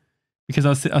quitting, because I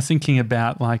was thinking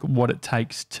about like what it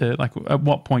takes to, like, at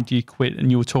what point do you quit? And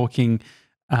you were talking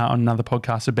on another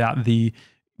podcast about the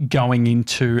going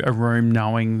into a room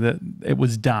knowing that it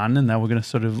was done and they were going to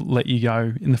sort of let you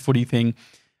go in the footy thing.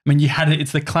 I mean,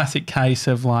 it's the classic case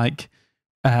of like,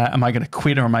 am I going to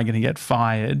quit or am I going to get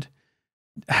fired?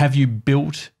 Have you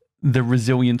built the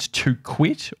resilience to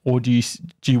quit, or do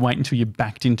you wait until you're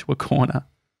backed into a corner?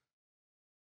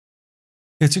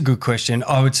 It's a good question.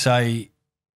 I would say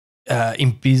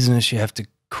in business you have to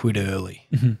quit early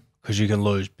because you can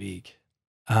lose big.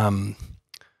 But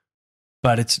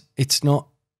it's not.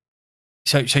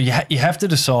 So you have to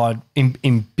decide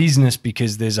in business,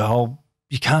 because there's a whole,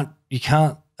 you can't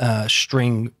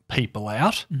string people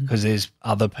out because there's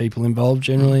other people involved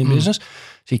generally in business.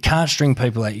 So you can't string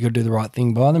people out. You got to do the right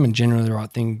thing by them, and generally the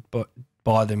right thing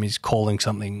by them is calling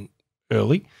something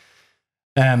early.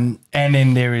 And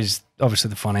then there is obviously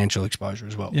the financial exposure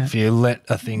as well. Yeah. If you let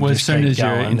a thing as just soon as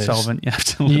you're going, insolvent, you have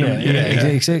to let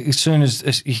exactly. As soon as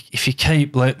if you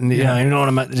keep letting, you don't want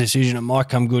to make the decision, it might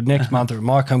come good next month or it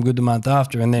might come good the month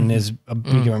after, and then there's a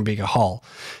bigger and bigger hole.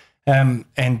 And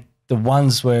the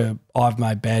ones where I've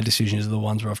made bad decisions are the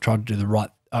ones where I've tried to do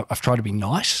I've tried to be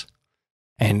nice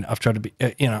And I've tried to be,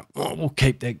 we'll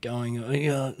keep that going.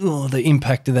 The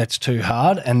impact of that's too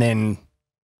hard. And then,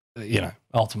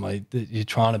 ultimately you're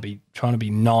trying to be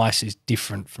nice is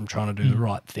different from trying to do the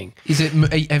right thing.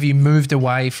 Have you moved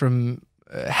away from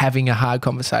having a hard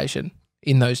conversation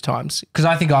in those times? Because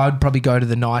I think I would probably go to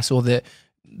the nice or the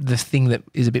thing that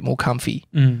is a bit more comfy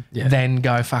than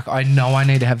go, fuck, I know I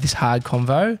need to have this hard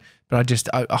convo, but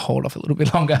I hold off a little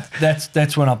bit longer.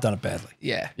 That's when I've done it badly.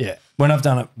 Yeah. Yeah. When I've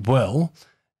done it well,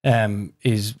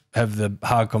 is have the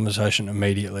hard conversation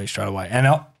immediately straight away. And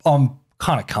I'm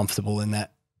kind of comfortable in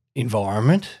that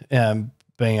environment,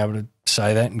 being able to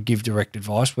say that and give direct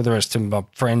advice, whether it's to my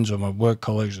friends or my work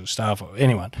colleagues or staff or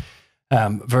anyone.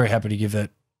 Very happy to give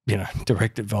that,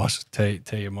 direct advice, tell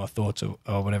you my thoughts or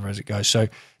whatever as it goes. So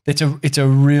it's a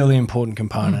really important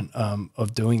component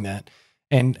of doing that.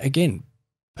 And again,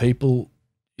 people,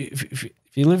 if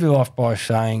you live your life by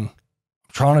saying,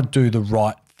 I'm trying to do the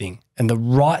right thing, and the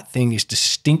right thing is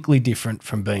distinctly different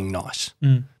from being nice,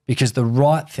 because the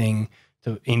right thing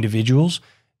to individuals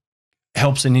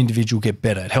helps an individual get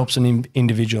better. It helps an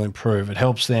individual improve. It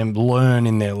helps them learn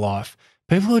in their life.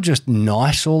 People who are just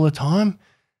nice all the time,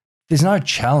 there's no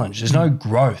challenge, there's no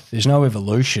growth, there's no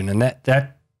evolution, and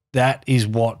that is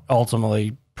what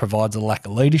ultimately provides a lack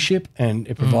of leadership, and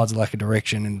it provides a lack of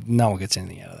direction, and no one gets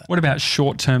anything out of that. What about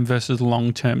short-term versus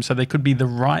long-term? So there could be the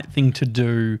right thing to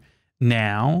do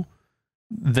now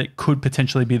that could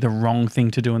potentially be the wrong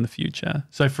thing to do in the future.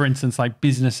 So for instance, like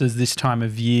businesses this time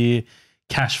of year,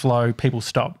 cash flow, people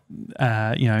stop,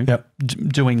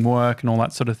 doing work and all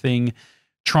that sort of thing,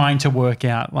 trying to work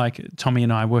out, like Tommy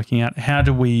and I working out, how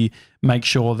do we make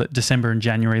sure that December and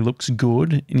January looks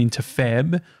good and into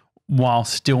Feb while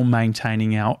still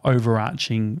maintaining our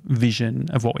overarching vision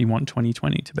of what we want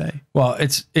 2020 to be? Well,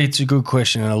 it's a good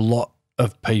question, and a lot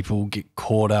of people get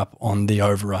caught up on the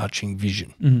overarching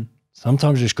vision.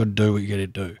 Sometimes you just got to do what you got to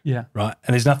do. Yeah. Right.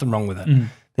 And there's nothing wrong with that.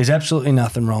 There's absolutely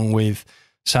nothing wrong with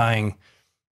saying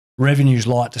revenue's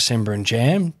light December and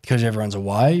Jan because everyone's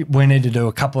away. We need to do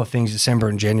a couple of things December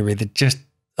and January that just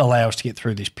allow us to get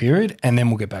through this period, and then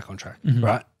we'll get back on track.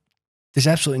 Right. There's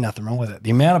absolutely nothing wrong with that. The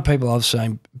amount of people I've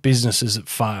seen, businesses that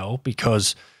fail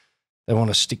because they want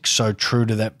to stick so true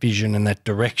to that vision and that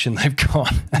direction they've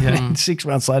gone. And then 6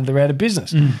 months later, they're out of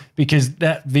business because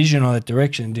that vision or that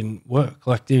direction didn't work.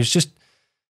 Like there's just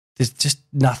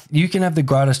nothing. You can have the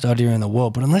greatest idea in the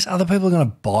world, but unless other people are going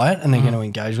to buy it and they're going to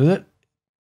engage with it,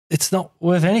 it's not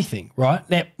worth anything, right?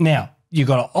 Now you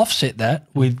got to offset that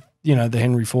with, the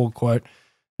Henry Ford quote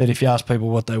that if you ask people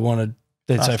what they wanted,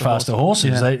 they'd say faster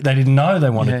horses. Yeah. They didn't know they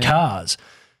wanted cars.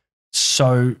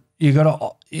 So you got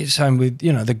to, same with,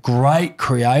 the great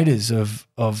creators of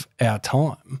our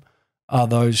time are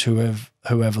those who have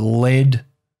led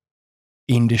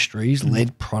industries,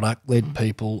 led product, led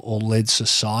people, or led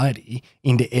society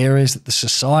into areas that the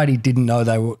society didn't know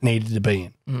they needed to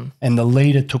be in. And the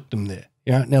leader took them there.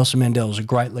 Nelson Mandela was a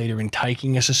great leader in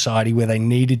taking a society where they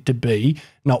needed to be,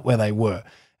 not where they were.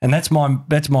 And that's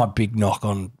my big knock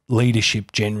on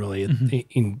leadership generally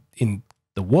in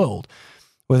the world,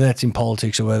 whether that's in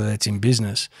politics or whether that's in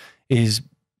business, is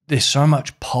there's so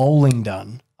much polling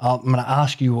done. I'm going to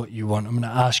ask you what you want. I'm going to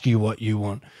ask you what you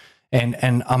want. And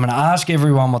I'm going to ask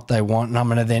everyone what they want, and I'm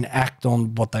going to then act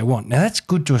on what they want. Now, that's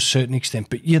good to a certain extent,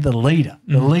 but you're the leader.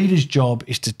 The leader's job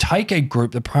is to take a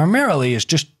group that primarily is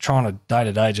just trying to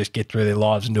day-to-day just get through their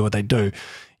lives and do what they do.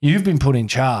 You've been put in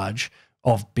charge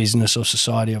of business or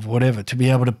society or whatever to be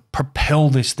able to propel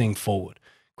this thing forward.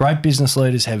 Great business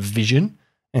leaders have vision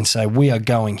and say, we are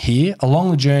going here.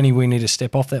 Along the journey, we need to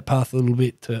step off that path a little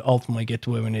bit to ultimately get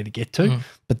to where we need to get to,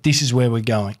 but this is where we're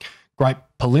going. Great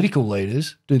political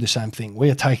leaders do the same thing.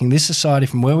 We are taking this society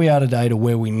from where we are today to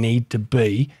where we need to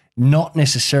be, not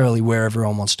necessarily where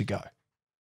everyone wants to go.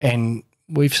 And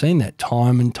we've seen that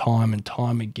time and time and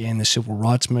time again. The civil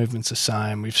rights movement's the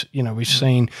same.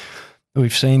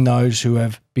 We've seen those who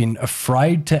have been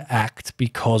afraid to act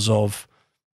because of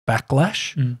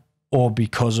backlash or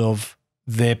because of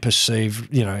their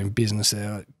perceived, in business,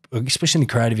 especially in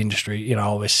the creative industry,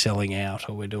 we're selling out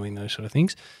or we're doing those sort of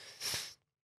things.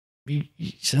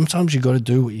 Sometimes you've got to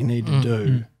do what you need to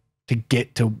do to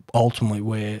get to ultimately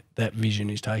where that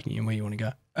vision is taking you and where you want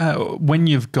to go. When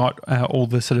you've got all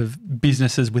the sort of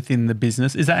businesses within the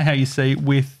business, is that how you see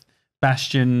with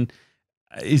Bastion?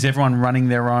 Is everyone running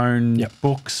their own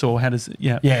books, or how does it?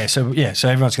 Yeah. So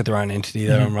everyone's got their own entity.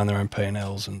 They don't run their own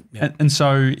P&Ls, and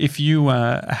so if you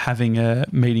are having a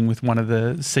meeting with one of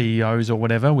the CEOs or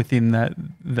whatever within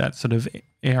that sort of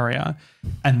area,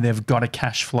 and they've got a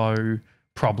cash flow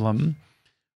problem,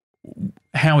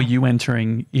 how are you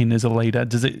entering in as a leader?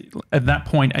 Does it, at that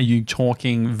point, are you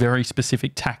talking very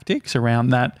specific tactics around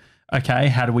that? Okay,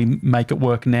 how do we make it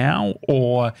work now?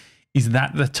 Or is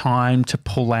that the time to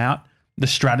pull out the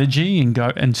strategy and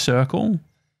go and circle?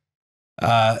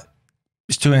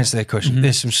 Just to answer that question,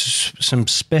 there's some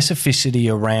specificity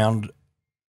around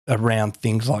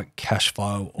things like cash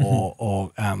flow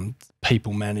or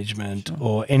people management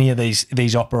or any of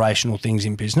these operational things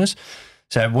in business.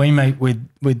 So we meet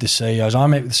with the CEOs. I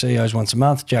meet with the CEOs once a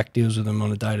month. Jack deals with them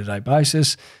on a day-to-day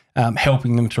basis,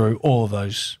 helping them through all of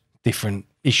those different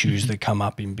issues that come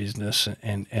up in business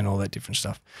and all that different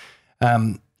stuff.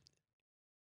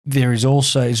 There is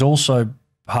also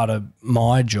part of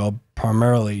my job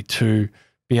primarily to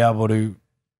be able to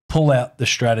pull out the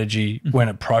strategy when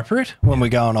appropriate, when we're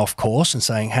going off course and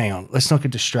saying, hang on, let's not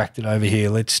get distracted over here.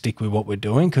 Let's stick with what we're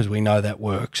doing because we know that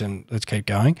works and let's keep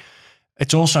going.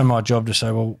 It's also my job to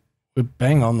say, well, we're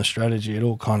bang on the strategy. It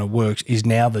all kind of works. Is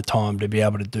now the time to be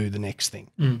able to do the next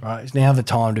thing, right? It's now the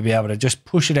time to be able to just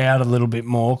push it out a little bit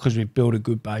more because we've built a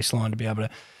good baseline to be able to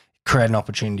create an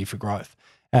opportunity for growth.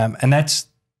 And that's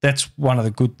one of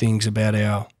the good things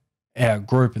about our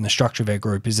group and the structure of our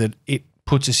group is that it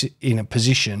puts us in a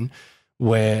position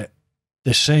where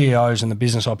the CEOs and the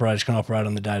business operators can operate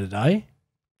on the day-to-day,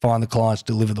 find the clients,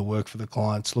 deliver the work for the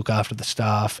clients, look after the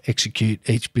staff, execute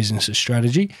each business's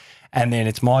strategy. And then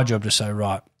it's my job to say,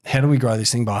 right, how do we grow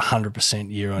this thing by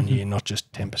 100% year on year, not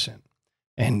just 10%?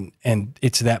 And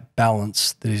it's that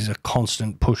balance that is a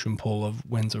constant push and pull of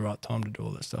when's the right time to do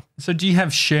all that stuff. So do you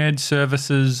have shared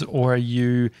services or are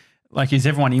you – like, is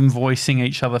everyone invoicing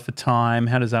each other for time?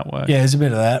 How does that work? Yeah, there's a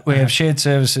bit of that. We have shared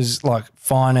services like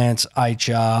finance,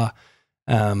 HR,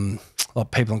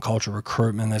 like people and culture,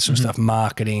 recruitment, that sort of stuff,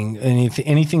 marketing,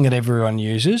 anything that everyone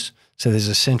uses. So there's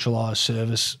a centralised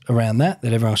service around that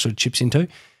everyone sort of chips into,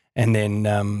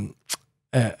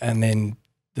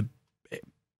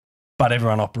 but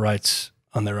everyone operates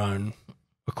on their own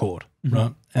accord,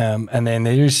 right? And then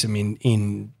there is some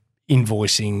in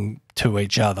invoicing to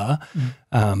each other,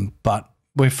 but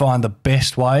we find the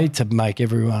best way to make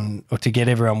everyone or to get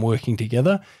everyone working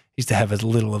together is to have as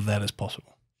little of that as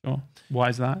possible. Sure. Why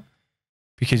is that?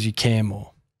 Because you care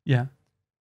more. Yeah.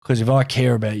 Because if I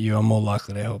care about you, I'm more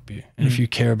likely to help you. And if you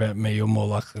care about me, you're more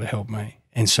likely to help me.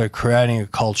 And so creating a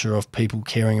culture of people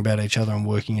caring about each other and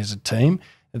working as a team,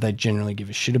 that they generally give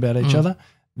a shit about each other,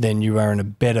 then you are in a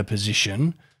better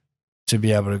position to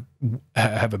be able to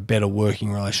have a better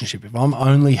working relationship. If I'm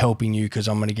only helping you because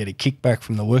I'm going to get a kickback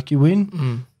from the work you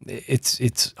win,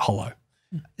 it's hollow.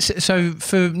 So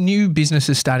for new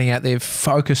businesses starting out, they've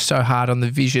focused so hard on the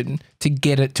vision to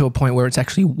get it to a point where it's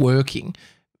actually working.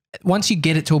 Once you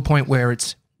get it to a point where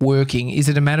it's working, is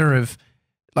it a matter of,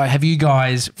 like, have you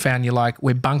guys found you're like,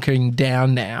 we're bunkering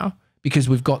down now because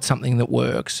we've got something that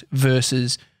works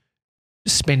versus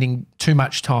spending too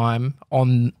much time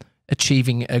on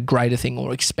achieving a greater thing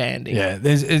or expanding? Yeah,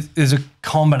 there's a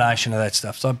combination of that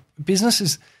stuff. So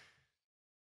businesses,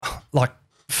 like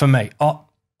for me,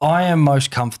 I am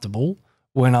most comfortable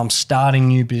when I'm starting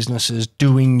new businesses,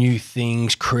 doing new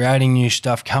things, creating new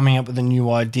stuff, coming up with a new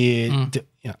idea.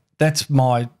 That's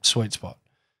my sweet spot.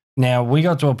 Now, we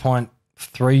got to a point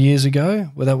 3 years ago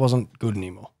where that wasn't good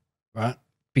anymore, right?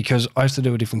 Because I used to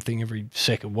do a different thing every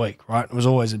second week, right? It was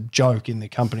always a joke in the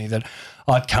company that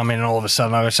I'd come in and all of a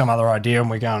sudden I got some other idea and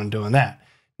we're going and doing that.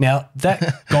 Now,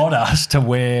 that got us to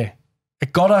where –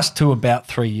 it got us to about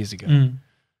 3 years ago.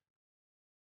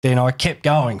 Then I kept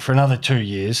going for another 2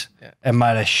 years and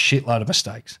made a shitload of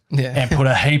mistakes and put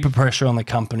a heap of pressure on the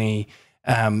company,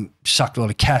 sucked a lot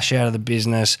of cash out of the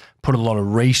business, put a lot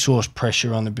of resource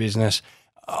pressure on the business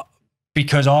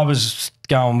because I was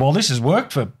going, well, this has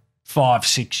worked for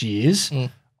 5-6 years.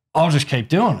 I'll just keep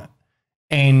doing it.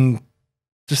 And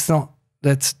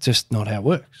that's just not how it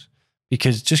works.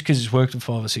 Because just because it's worked for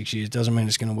 5 or 6 years doesn't mean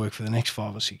it's going to work for the next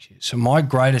 5 or 6 years. So my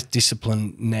greatest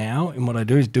discipline now in what I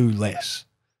do is do less.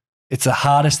 It's the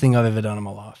hardest thing I've ever done in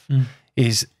my life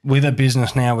is with a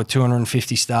business now with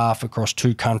 250 staff across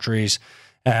 2 countries,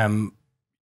 our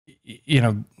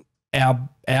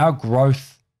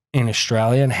growth in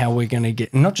Australia and how we're going to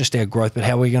get, not just our growth, but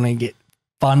how we're going to get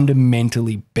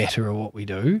fundamentally better at what we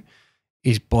do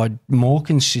is by more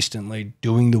consistently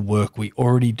doing the work we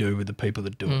already do with the people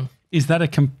that do it. Is that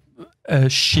a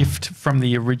shift from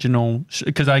the original?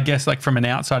 Because I guess like from an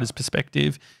outsider's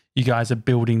perspective, you guys are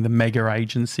building the mega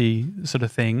agency sort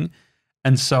of thing.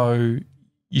 And so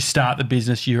you start the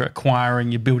business, you're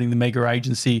acquiring, you're building the mega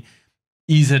agency.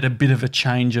 Is it a bit of a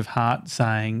change of heart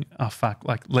saying, oh, fuck,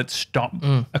 like let's stop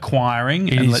acquiring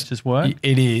let's just work?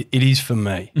 It is for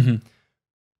me.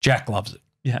 Jack loves it.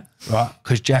 Yeah. Right?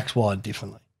 Because Jack's wired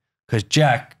differently. Because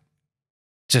Jack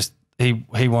just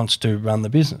he wants to run the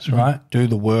business, right? Do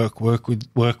the work with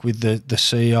the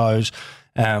CEOs,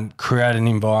 create an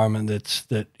environment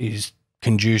that is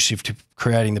conducive to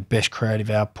creating the best creative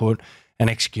output and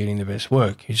executing the best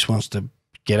work. He just wants to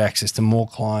get access to more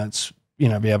clients, be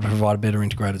able to provide a better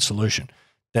integrated solution.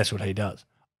 That's what he does.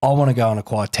 I want to go and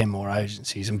acquire 10 more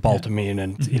agencies and bolt them in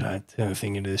and, turn the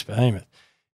thing into this behemoth.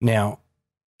 Now,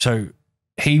 so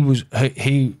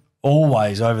he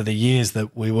always, over the years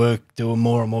that we were doing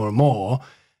more and more and more,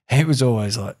 he was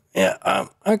always like,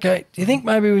 okay, do you think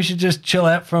maybe we should just chill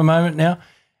out for a moment now?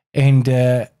 And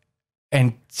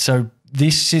so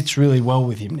this sits really well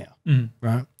with him now,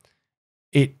 right?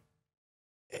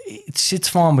 It sits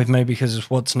fine with me because it's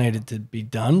what's needed to be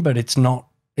done, but it's not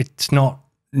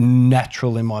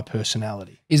natural in my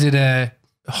personality. Is it a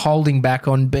holding back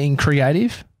on being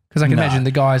creative? Because I can imagine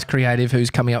the guy's creative who's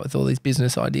coming up with all these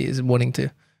business ideas and wanting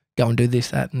to go and do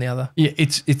this, that, and the other. Yeah,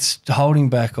 it's holding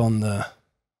back on the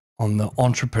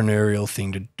entrepreneurial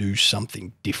thing to do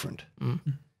something different. I'm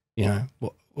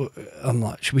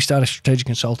like, should we start a strategic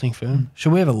consulting firm?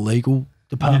 Should we have a legal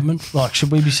department? Like,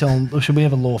 should we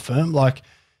have a law firm? Like,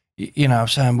 I'm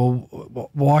saying, well,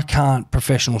 why can't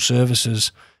professional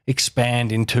services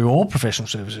expand into all professional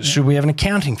services? Should we have an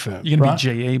accounting firm? You're going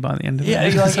to be GE by the end of it. Yeah,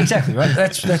 exactly, right?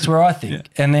 That's where I think.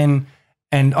 Yeah.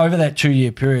 And over that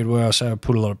 2-year period where I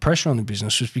put a lot of pressure on the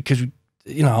business was because,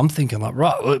 I'm thinking like,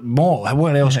 right, more,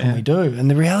 what else can we do? And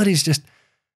the reality is just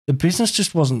the business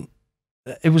just wasn't,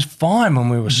 it was fine when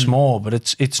we were small, but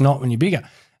it's not when you're bigger.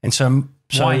 And so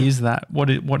why is that?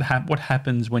 What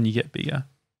happens when you get bigger?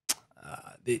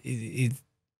 It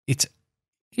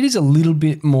is a little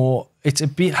bit more. It's a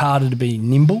bit harder to be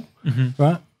nimble,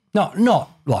 right? Not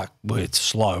like it's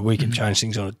slow. We can change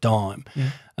things on a dime,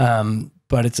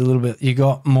 but it's a little bit. You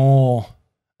got more.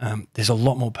 There's a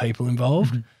lot more people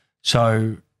involved,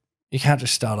 so you can't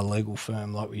just start a legal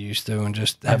firm like we used to and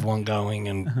just have one going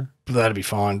and that'll be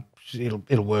fine.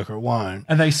 It'll work or it won't.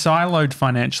 Are they siloed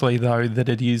financially though? That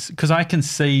it is, because I can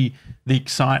see the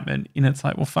excitement in it's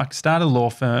like, well, fuck, start a law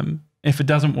firm. If it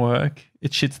doesn't work,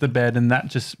 it shits the bed and that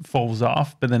just falls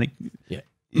off. But then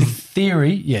in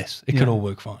theory, yes, it could all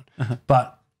work fine.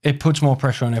 But it puts more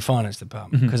pressure on their finance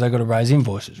department because they've got to raise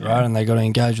invoices, right? And they got to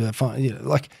engage with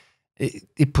their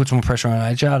it puts more pressure on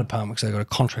an HR department because they've got to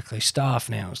contract their staff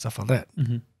now and stuff like that.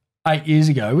 8 years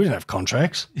ago, we didn't have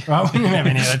contracts, right? We didn't have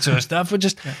any of that sort of stuff. We're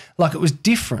just like, it was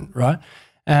different, right?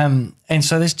 And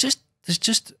so there's just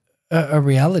a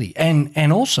reality.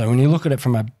 And also when you look at it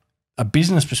from a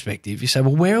business perspective, you say,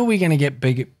 well, where are we going to get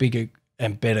bigger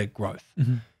and better growth?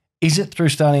 Is it through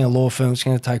starting a law firm? It's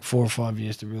going to take 4 or 5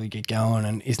 years to really get going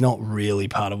and is not really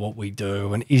part of what we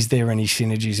do. And is there any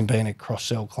synergies in being a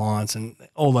cross-sell clients and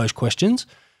all those questions?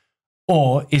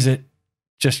 Or is it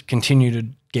just continue to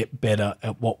get better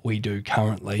at what we do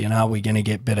currently? And are we going to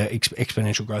get better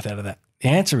exponential growth out of that? The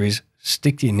answer is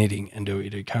stick to your knitting and do what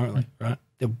you do currently, right?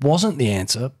 There wasn't the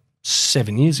answer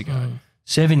 7 years ago.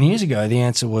 7 years ago, the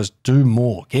answer was do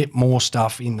more, get more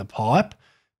stuff in the pipe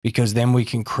because then we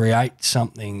can create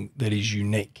something that is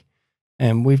unique.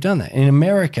 And we've done that. In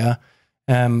America,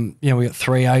 we got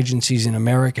 3 agencies in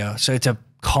America, so it's a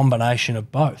combination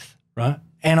of both, right?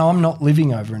 And I'm not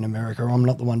living over in America. I'm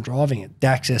not the one driving it.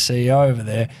 Dax, our CEO over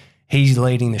there, he's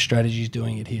leading the strategies,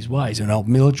 doing it his way. He's an old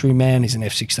military man. He's an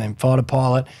F-16 fighter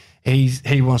pilot.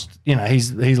 He wants,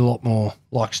 he's a lot more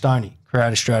like Stoney.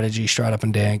 Create a strategy straight up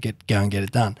and down, go and get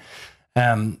it done.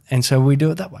 And so we do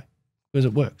it that way because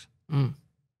it works.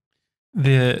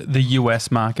 The US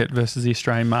market versus the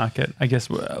Australian market, I guess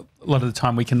a lot of the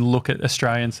time we can look at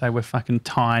Australia and say we're fucking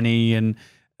tiny and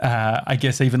I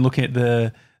guess even looking at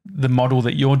the model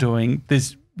that you're doing,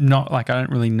 there's not like I don't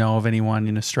really know of anyone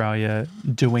in Australia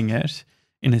doing it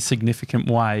in a significant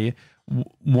way.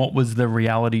 What was the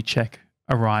reality check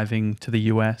arriving to the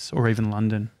US or even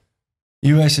London? The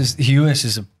US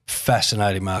is a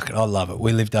fascinating market. I love it.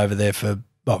 We lived over there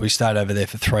we stayed over there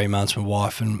for 3 months, my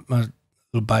wife and my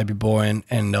little baby boy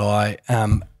and I,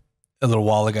 a little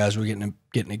while ago as we were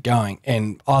getting it going.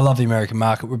 And I love the American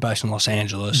market. We're based in Los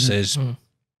Angeles.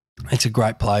 It's a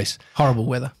great place. Horrible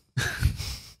weather.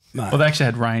 Well, they actually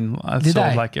had rain. I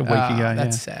saw like a week ago.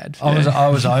 That's sad. I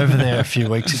was over there a few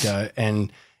weeks ago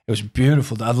and it was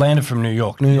beautiful. I landed from New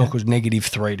York. New York was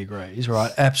 -3 degrees,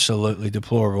 right? Absolutely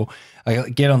deplorable. I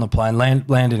get on the plane,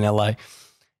 land in LA.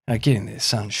 I get in there,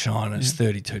 sun's shining, it's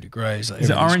 32 degrees. Like, is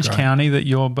it Orange County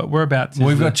that but whereabouts?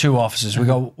 We've got 2 offices. We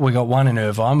got one in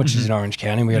Irvine, which is in Orange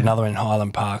County. We got another in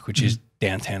Highland Park, which is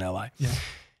downtown LA.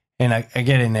 And I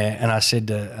get in there and I said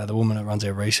to the woman that runs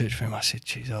our research firm, I said,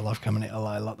 geez, I love coming to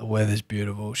LA, like the weather's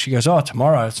beautiful. She goes, oh,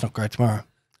 tomorrow, it's not great tomorrow.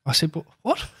 I said,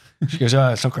 what? She goes, oh,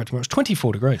 it's not great tomorrow. It's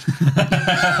 24 degrees.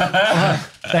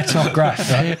 That's not great,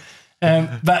 right?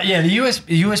 But yeah, the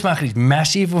US market is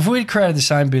massive. If we'd created the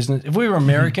same business, if we were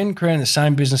American, creating the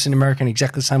same business in America in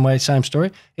exactly the same way, same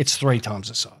story, it's 3 times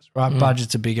the size, right?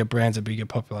 Budgets are bigger, brands are bigger,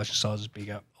 population size is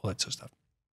bigger, all that sort of stuff.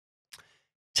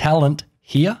 Talent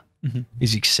here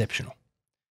is exceptional.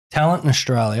 Talent in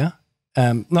Australia,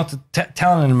 not the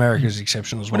talent in America is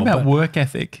exceptional as well. What about work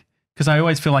ethic? Because I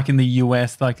always feel like in the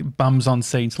US, like bums on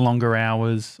seats, longer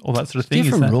hours, all that sort of thing.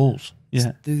 Different rules.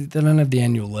 Yeah, they don't have the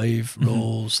annual leave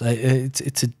rules.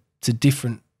 It's a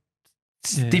different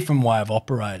way of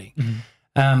operating.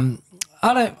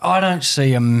 I don't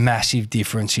see a massive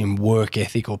difference in work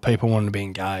ethic or people wanting to be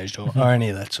engaged or any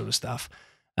of that sort of stuff.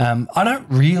 I don't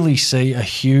really see a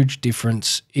huge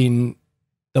difference in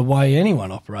the way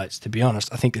anyone operates, to be honest.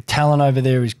 I think the talent over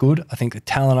there is good. I think the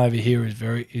talent over here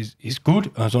is good.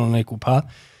 It's on an equal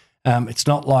path. It's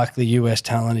not like the US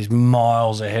talent is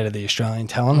miles ahead of the Australian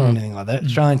talent or anything like that.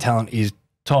 Australian talent is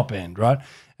top end, right?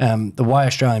 The way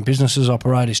Australian businesses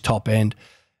operate is top end.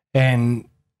 And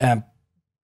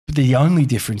the only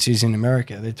difference is in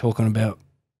America, they're talking about,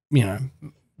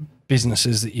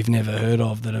 businesses that you've never heard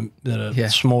of that are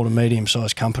small to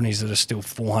medium-sized companies that are still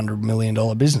 $400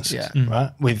 million businesses,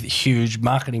 right, with huge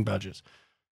marketing budgets.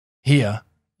 Here,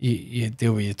 you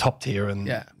deal with your top tier and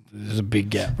there's a big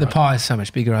gap. The pie is so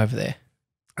much bigger over there.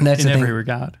 And that's in every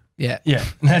regard. Yeah. Yeah.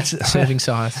 That's serving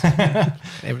size,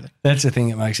 everything. That's the thing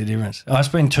that makes a difference. I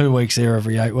spend 2 weeks there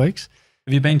every 8 weeks.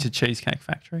 Have you been to Cheesecake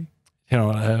Factory? You know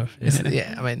what I have?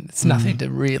 Yeah, I mean, it's nothing to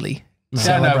really No,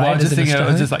 I was just thinking it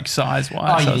was just like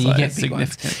size-wise. Oh, yeah, you get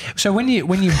significant. So when you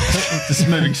just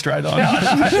moving straight on. We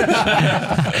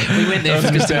went there for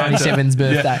Mr. 97's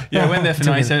birthday. Yeah, I went there for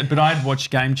 97, but I'd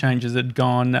watched Game Changers. Had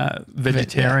gone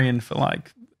vegetarian for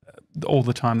like all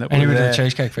the time that we were there. And you went to the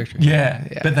Cheesecake Factory?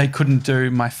 Yeah, but they couldn't do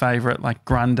my favourite like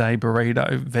grande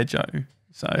burrito veggie.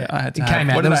 So I had to came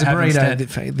out. There was a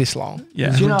burrito this long.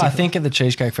 Yeah. Do you know, I think at the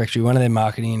Cheesecake Factory, one of their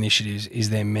marketing initiatives is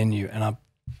their menu, and I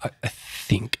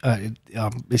think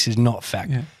this is not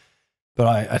fact, but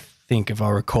I think if I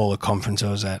recall a conference I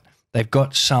was at, they've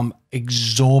got some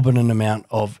exorbitant amount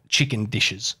of chicken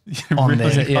dishes on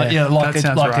there. Like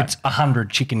it's 100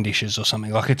 chicken dishes or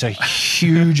something. Like it's a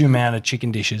huge amount of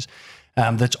chicken dishes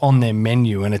that's on their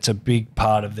menu, and it's a big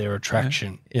part of their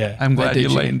attraction. Yeah, I'm glad you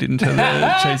leaned into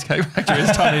the Cheesecake Factory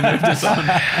as Tony moved us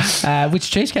on.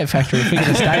 Which Cheesecake Factory? If we're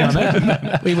going to stay on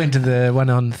it, we went to the one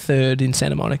on 3rd in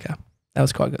Santa Monica. That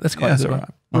was quite good. That's quite a good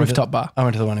one. Rooftop bar. I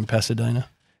went to the one in Pasadena.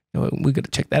 We've got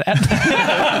to check that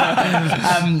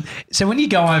out. So when you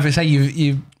go over, say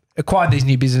you acquired these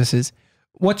new businesses,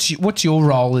 what's your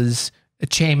role as a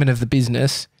chairman of the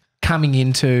business coming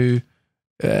into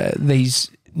these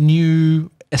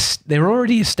new, they're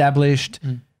already established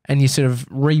and you're sort of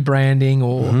rebranding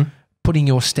or putting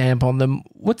your stamp on them.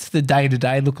 What's the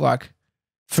day-to-day look like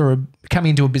for coming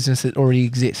into a business that already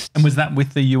exists? And was that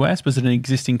with the US? Was it an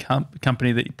existing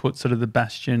company that you put sort of the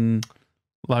Bastion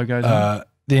logos on?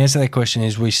 The answer to that question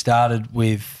is we started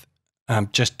with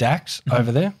just Dax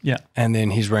over there. Yeah. And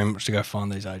then his remit was to go find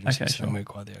these agencies. Okay, sure. And we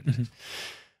acquired the agencies.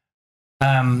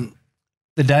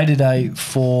 The day-to-day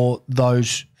for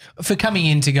those... For coming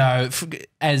in to go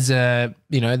as the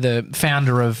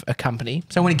founder of a company.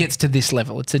 So when it gets to this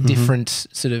level, it's a different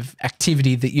sort of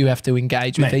activity that you have to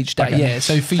engage with each day. Okay. Yeah.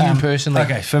 So for you personally.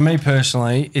 Okay. For me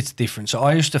personally, it's different. So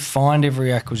I used to find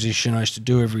every acquisition. I used to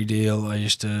do every deal. I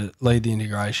used to lead the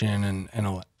integration and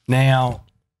all that. Now,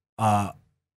 I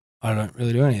don't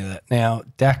really do any of that. Now,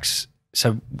 Dax,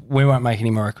 so we won't make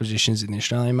any more acquisitions in the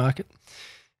Australian market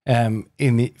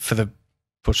for the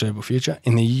foreseeable future.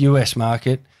 In the US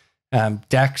market,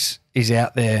 Dax is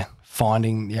out there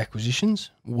finding the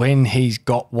acquisitions. When he's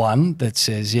got one that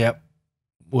says, yep,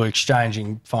 we're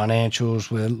exchanging financials,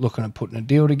 we're looking at putting a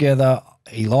deal together,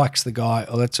 he likes the guy,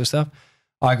 all that sort of stuff,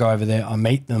 I go over there, I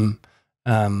meet them,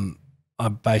 I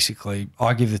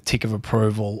give the tick of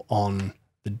approval on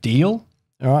the deal,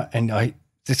 all right? And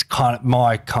it's kind of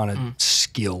my kind of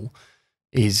skill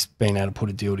is being able to put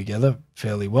a deal together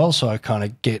fairly well. So I kind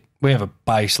of we have a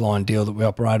baseline deal that we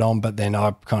operate on, but then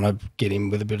I kind of get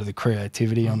in with a bit of the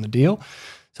creativity on the deal.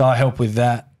 So I help with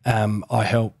that.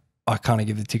 I kind of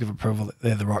give the tick of approval that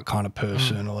they're the right kind of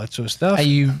person, all that sort of stuff. Are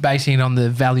you basing it on the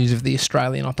values of the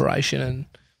Australian operation?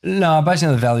 No, basing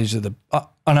it on the values of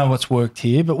I know what's worked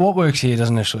here, but what works here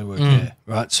doesn't necessarily work there,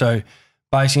 right? So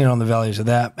basing it on the values of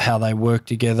that, how they work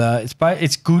together,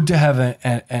 it's good to have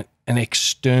an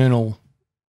external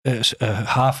a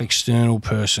half external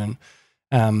person,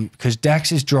 because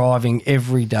Dax is driving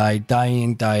every day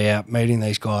in, day out, meeting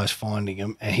these guys, finding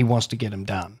them, and he wants to get them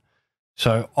done.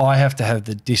 So I have to have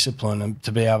the discipline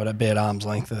to be able to be at arm's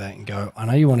length of that and go, I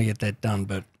know you want to get that done,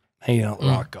 but he's not the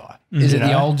right guy. Is it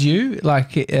the old you,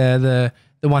 like the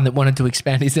one that wanted to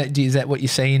expand? Is that what you're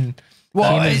seeing?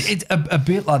 Well, it's a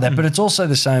bit like that, but it's also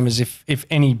the same as if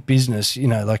any business,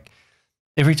 like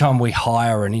every time we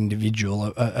hire an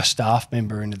individual, a staff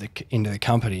member into the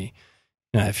company,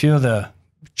 if you're the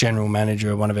general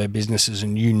manager of one of our businesses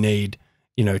and you need,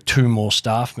 2 more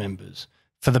staff members,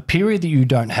 for the period that you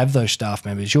don't have those staff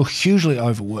members, you're hugely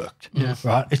overworked,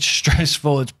 right? It's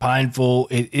stressful, it's painful,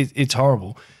 it's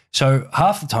horrible. So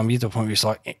half the time you get to a point where it's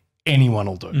like anyone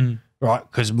will do, right?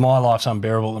 Because my life's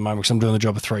unbearable at the moment because I'm doing the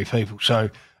job of 3 people. So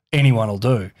anyone will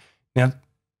do. Now,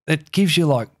 it gives you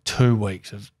like 2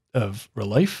 weeks of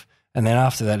relief. And then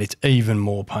after that, it's even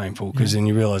more painful because then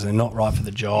you realise they're not right for the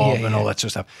job and all that sort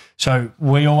of stuff. So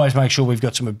we always make sure we've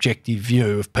got some objective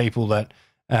view of people that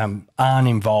aren't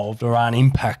involved or aren't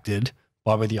impacted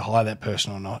by whether you hire that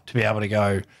person or not, to be able to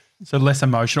go. So less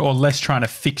emotional or less trying to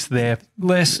fix their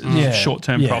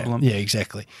short-term problem. Yeah,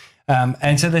 exactly.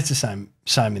 And so that's the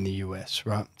same in the US,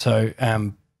 right? So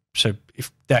so if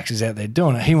Dax is out there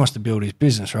doing it, he wants to build his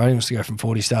business, right? He wants to go from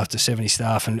 40 staff to 70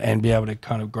 staff and be able to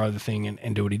kind of grow the thing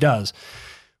and do what he does,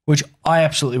 which I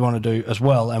absolutely want to do as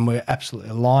well, and we're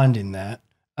absolutely aligned in that.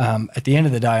 At the end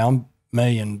of the day,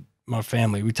 me and my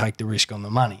family, we take the risk on the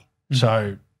money.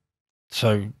 So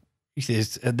if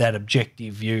there's that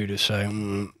objective view to say,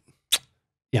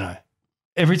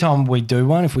 every time we do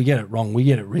one, if we get it wrong, we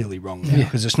get it really wrong now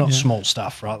because it's not small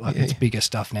stuff, right? Like it's bigger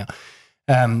stuff now.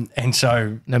 And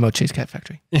so no more Cheesecake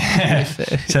Factory.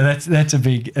 So that's a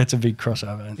big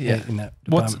crossover in that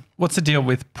department. What's the deal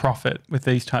with profit with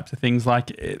these types of things?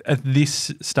 Like at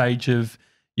this stage of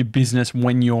your business,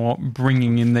 when you're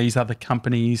bringing in these other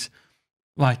companies,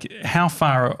 like how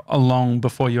far along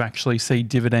before you actually see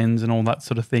dividends and all that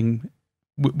sort of thing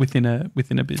within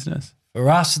a business? For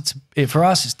us,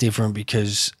 it's different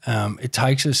because it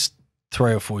takes us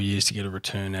 3 or 4 years to get a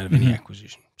return out of any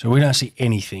acquisition. So we don't see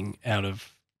anything out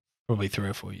of probably 3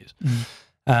 or 4 years.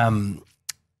 But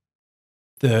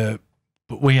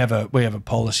we have a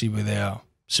policy with our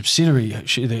subsidiary,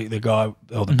 the guy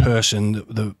or the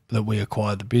person that we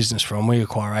acquired the business from. We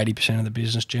acquire 80% of the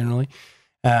business generally,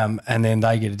 and then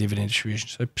they get a dividend distribution.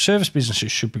 So service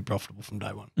businesses should be profitable from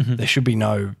day one. There should be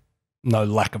no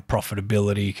lack of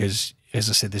profitability because, as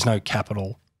I said, there's no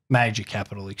major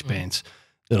capital expense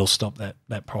that'll stop that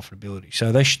profitability.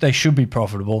 So they should be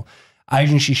profitable.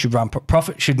 Agency should run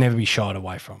profit should never be shied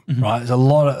away from. Right? There's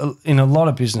in a lot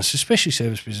of business, especially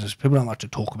service business, people don't like to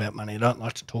talk about money. They don't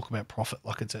like to talk about profit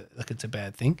like it's a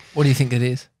bad thing. What do you think it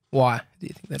is? Why do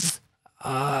you think that is?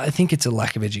 I think it's a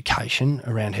lack of education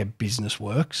around how business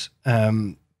works.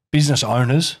 Business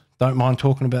owners don't mind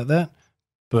talking about that,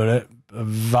 but a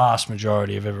vast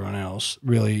majority of everyone else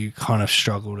really kind of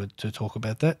struggle to talk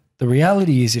about that. The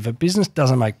reality is if a business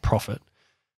doesn't make profit,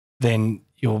 then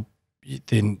the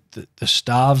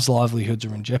staff's livelihoods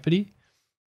are in jeopardy,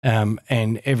 and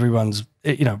everyone's,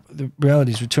 the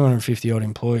reality is with 250 odd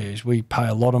employees, we pay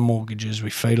a lot of mortgages,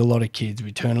 we feed a lot of kids,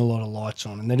 we turn a lot of lights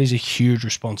on, and that is a huge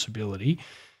responsibility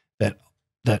that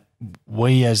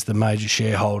we as the major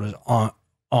shareholders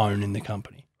own in the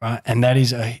company, right? And that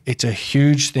is it's a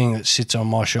huge thing that sits on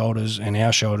my shoulders and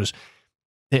our shoulders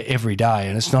every day,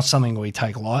 and it's not something we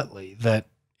take lightly. That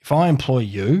if I employ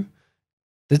you,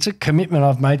 that's a commitment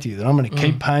I've made to you that I'm going to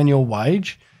keep paying your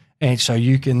wage, and so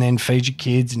you can then feed your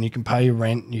kids and you can pay your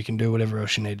rent and you can do whatever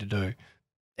else you need to do,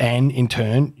 and in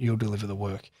turn you'll deliver the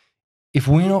work. If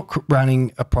we're not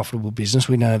running a profitable business,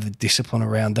 we don't have the discipline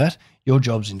around that, your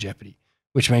job's in jeopardy,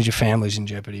 which means your family's in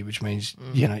jeopardy, which means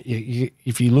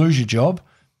if you lose your job,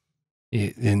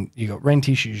 then you got rent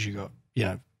issues, you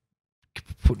got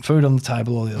putting food on the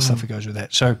table, all the other stuff that goes with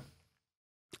that. So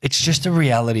it's just a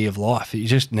reality of life. You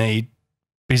just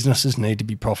businesses need to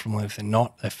be profitable. If they're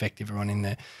not, they affect everyone in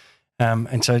there.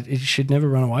 And so it should never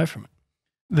run away from it.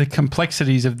 The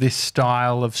complexities of this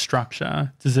style of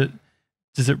structure, does it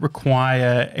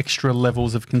require extra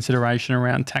levels of consideration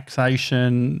around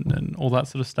taxation and all that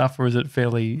sort of stuff, or is it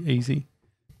fairly easy?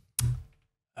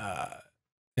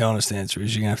 The honest answer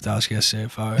is you're going to have to ask our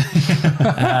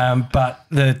CFO. But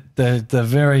the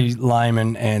very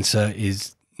layman answer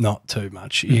is not too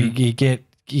much. You get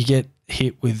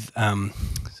hit with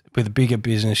a bigger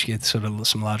business, you get sort of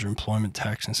some larger employment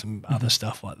tax and some other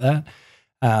stuff like that.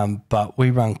 But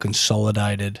we run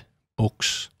consolidated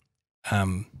books,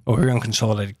 or we run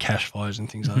consolidated cash flows and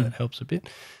things like that. Helps a bit.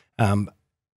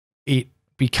 It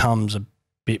becomes a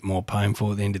bit more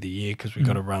painful at the end of the year because we've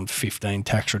got to run 15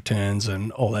 tax returns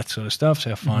and all that sort of stuff. So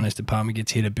our finance department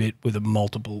gets hit a bit with a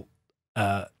multiple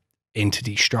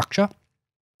entity structure.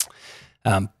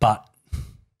 But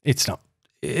it's not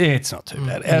too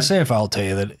bad. Our CFO will tell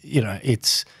you that,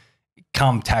 it's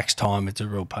come tax time, it's a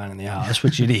real pain in the arse,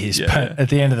 which it is. But at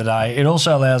the end of the day, it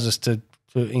also allows us to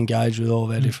engage with all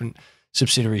of our different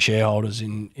subsidiary shareholders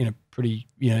in a pretty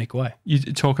unique way. You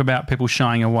talk about people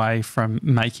shying away from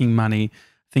making money.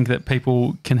 I think that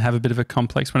people can have a bit of a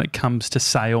complex when it comes to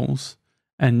sales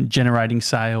and generating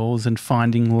sales and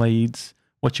finding leads.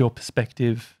 What's your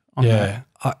perspective on that?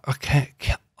 I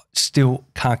still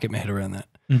can't get my head around that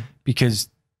because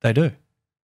they do.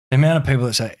 The amount of people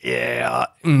that say, I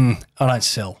don't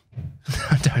sell.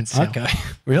 I don't sell. Okay.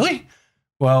 Really?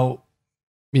 Well,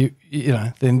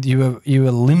 then you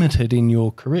are limited in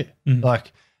your career.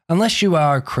 Like, unless you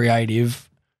are a creative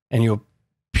and you're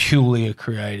purely a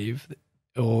creative,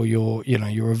 or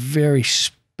you're a very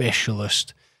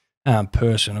specialist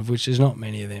person, of which there's not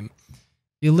many of them,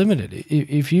 you're limited.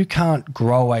 If you can't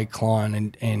grow a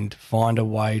client and find a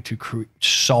way to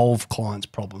solve clients'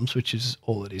 problems, which is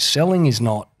all it is. Selling is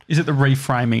not. Is it the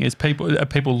reframing? Are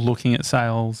people looking at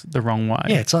sales the wrong way?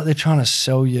 Yeah, it's like they're trying to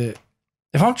sell you.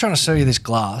 If I'm trying to sell you this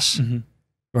glass,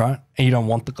 right, and you don't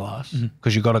want the glass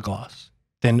because you got a glass,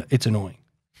 then it's annoying.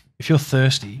 If you're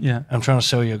thirsty, I'm trying to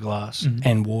sell you a glass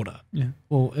and water. Yeah.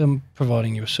 Well, I'm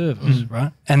providing you a service,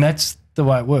 right? And that's the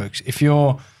way it works. If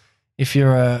you're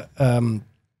a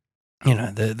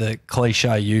the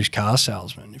cliche used car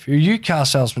salesman. If you're a used car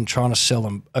salesman trying to sell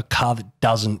them a car that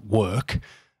doesn't work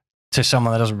to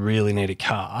someone that doesn't really need a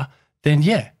car, then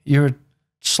you're a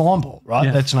slime ball, right?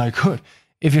 Yeah. That's no good.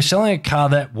 If you're selling a car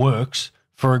that works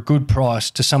for a good price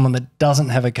to someone that doesn't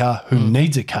have a car who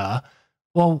needs a car,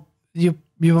 well, you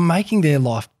are making their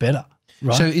life better,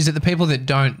 right? So is it the people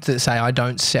that say I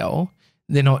don't sell,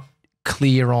 they're not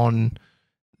clear on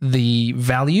the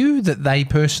value that they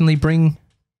personally bring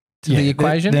to the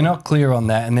equation? They're not clear on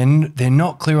that, and then they're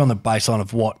not clear on the baseline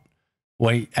of what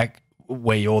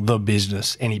we or the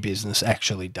business, any business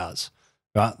actually does,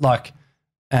 right? Like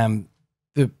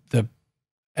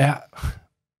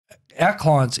our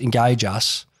clients engage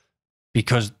us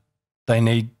because they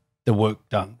need the work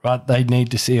done, right? They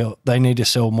need to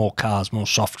sell more cars, more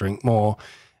soft drink, more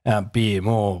beer,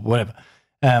 more whatever.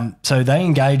 So they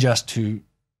engage us to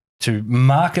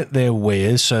market their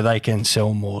wares so they can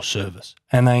sell more service.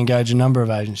 And they engage a number of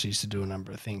agencies to do a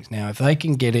number of things. Now, if they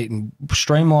can get it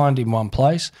streamlined in one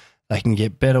place, they can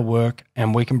get better work,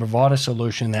 and we can provide a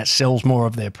solution that sells more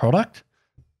of their product.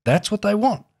 That's what they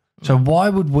want. So why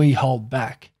would we hold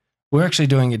back? We're actually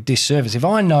doing a disservice. If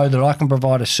I know that I can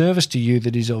provide a service to you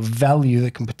that is of value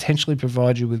that can potentially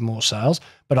provide you with more sales,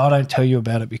 but I don't tell you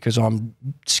about it because I'm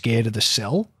scared of the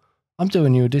sell, I'm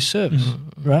doing you a disservice,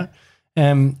 right?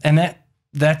 And that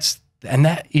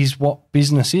is what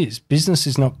business is. Business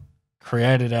is not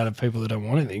created out of people that don't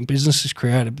want anything. Business is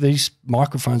created. These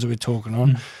microphones that we're talking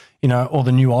on, or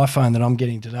the new iPhone that I'm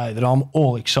getting today that I'm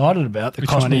all excited about. That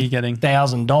cost me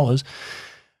 $1,000.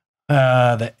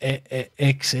 The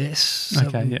XS.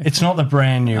 Okay, yeah. It's not the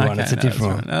brand new one. It's a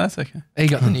different one. No, that's okay. He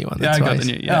got the new one. I got the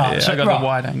new. I got the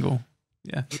wide angle.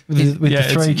 Yeah, with the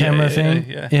 3 camera thing.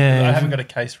 Yeah. I haven't got a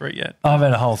case for it yet. I've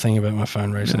had a whole thing about my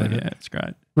phone recently. Yeah, it's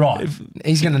great. Right,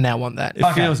 he's going to now want that.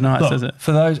 It feels nice, does it?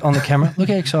 For those on the camera, look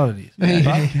how excited he is.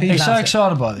 Right? He's so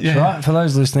excited by this, right? For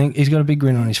those listening, he's got a big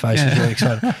grin on his face. He's really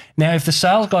excited. Now, if the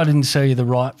sales guy didn't sell you the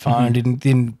right phone,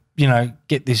 didn't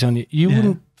get this on you, you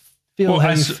wouldn't feel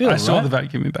how you feel. I saw the value.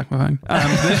 Give me back my phone.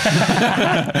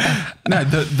 No,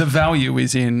 the value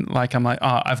is in, like, I'm like,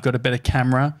 I've got a better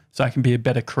camera, so I can be a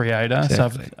better creator.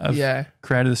 Exactly. So I've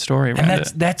created the story around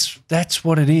it. That's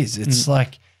what it is. It's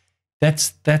like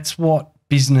that's what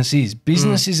business is.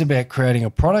 Business is about creating a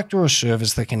product or a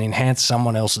service that can enhance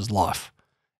someone else's life,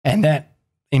 and that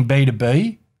in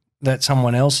B2B, that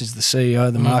someone else is the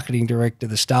CEO, the marketing director,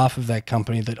 the staff of that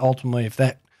company. That ultimately, if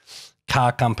that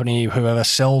car company, whoever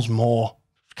sells more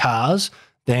cars,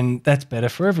 then that's better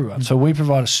for everyone. So we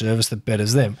provide a service that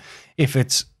betters them. If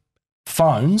it's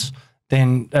phones,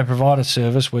 then they provide a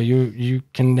service where you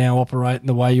can now operate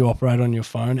the way you operate on your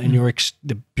phone. And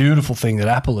the beautiful thing that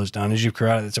Apple has done is you've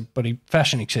created, it's a bloody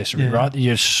fashion accessory, right?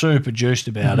 You're super juiced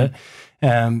about it,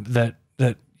 that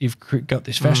you've got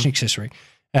this fashion accessory.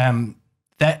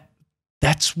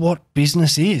 That's what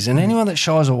business is. And anyone that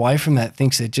shies away from that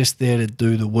thinks they're just there to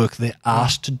do the work they're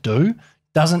asked to do,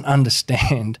 doesn't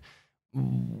understand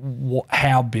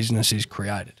how business is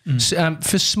created. So,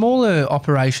 for smaller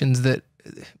operations that,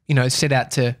 set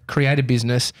out to create a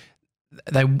business,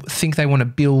 they think they want to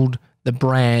build the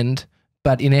brand,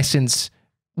 but in essence,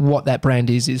 what that brand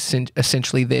is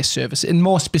essentially their service, and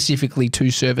more specifically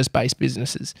to service-based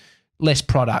businesses, less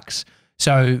products.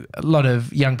 So a lot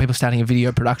of young people starting a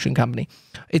video production company,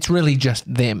 it's really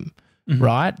just them,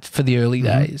 right, for the early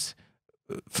days.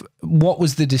 What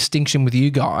was the distinction with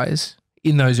you guys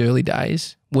in those early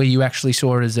days where you actually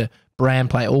saw it as a brand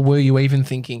play, or were you even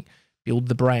thinking, build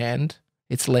the brand,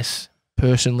 it's less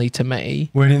personally to me?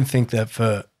 We didn't think that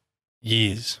for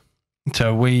years.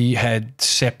 So we had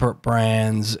separate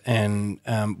brands, and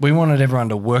we wanted everyone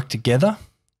to work together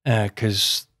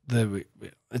because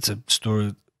it's a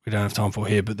story we don't have time for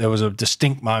here, but there was a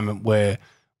distinct moment where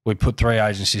we put 3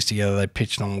 agencies together, they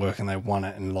pitched on work and they won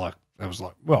it, and like I was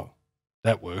like, well,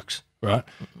 that works, right?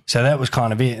 So that was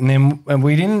kind of it. And then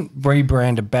we didn't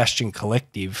rebrand a Bastion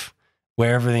Collective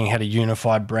where everything had a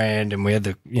unified brand and we had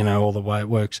the, you know, all the way it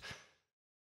works.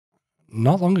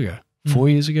 Not long ago, 4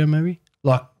 years ago maybe,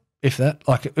 like if that,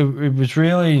 like it was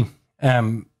really,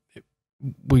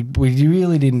 we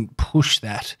really didn't push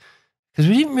that because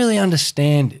we didn't really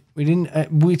understand it. We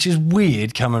didn't, which is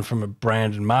weird coming from a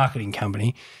brand and marketing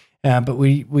company, but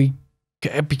we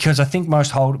because I think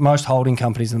most holding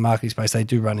companies in the marketing space, they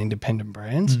do run independent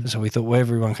brands. So we thought, well,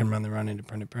 everyone can run their own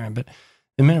independent brand. But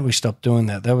the minute we stopped doing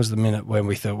that, that was the minute when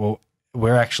we thought, well,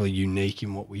 we're actually unique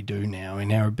in what we do now,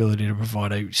 in our ability to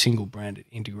provide a single branded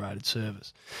integrated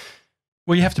service.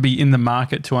 Well, you have to be in the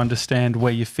market to understand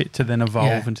where you fit to then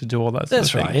evolve and to do all that sort of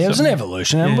thing. That's right. Yeah, it was an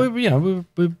evolution. And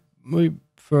we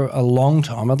for a long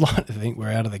time, I'd like to think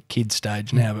we're out of the kid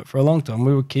stage now, but for a long time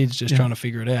we were kids just trying to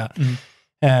figure it out.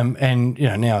 And you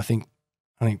know, now I think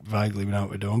vaguely we know what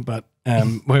we're doing, but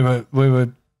we were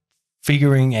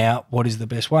figuring out what is the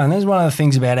best way. And that's one of the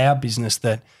things about our business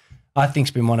that I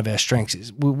think's been one of our strengths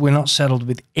is we're not saddled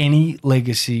with any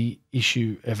legacy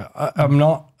issue ever. I'm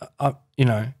not, you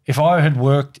know, if I had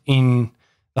worked in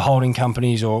the holding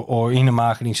companies or in a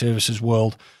marketing services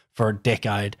world for a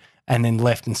decade and then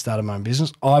left and started my own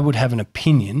business, I would have an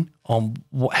opinion on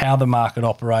how the market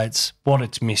operates, what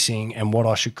it's missing, and what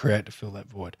I should create to fill that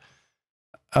void.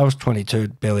 I was 22,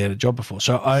 barely had a job before,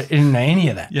 so I didn't know any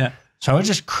of that. Yeah. So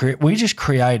we just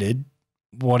created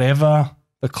whatever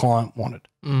the client wanted.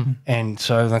 And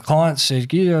so the client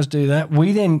said, you guys do that.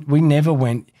 We never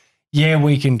went, yeah,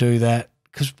 we can do that,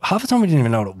 because half the time we didn't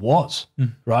even know what it was,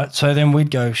 right? So then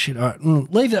we'd go, shit, all right,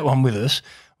 leave that one with us.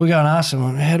 We go and ask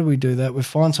them, how do we do that? We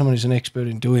find someone who's an expert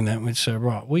in doing that, and we'd say,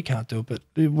 right, we can't do it, but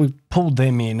we pulled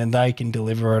them in and they can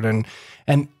deliver it.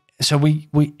 And so we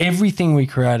everything we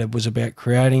created was about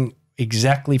creating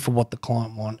exactly for what the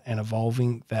client want and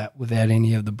evolving that without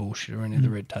any of the bullshit or any of the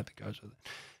red tape that goes with it.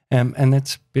 And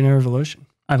that's been our evolution.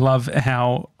 I love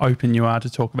how open you are to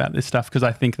talk about this stuff, because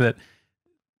I think that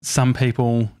some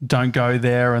people don't go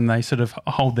there and they sort of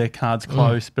hold their cards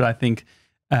close, but I think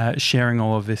sharing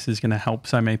all of this is going to help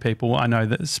so many people. I know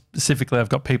that specifically I've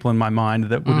got people in my mind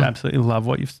that would absolutely love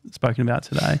what you've spoken about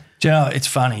today. Do you know, it's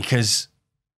funny because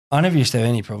I never used to have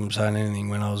any problem saying anything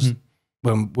when I was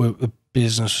when the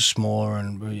business was smaller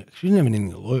and we didn't have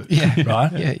anything to lose,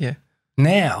 right? Yeah.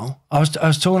 Now, I was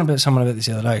talking about someone about this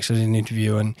the other day because I was in an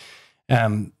interview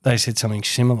and they said something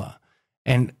similar.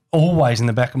 And always in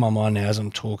the back of my mind now as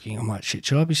I'm talking, I'm like, shit,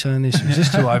 should I be saying this? Is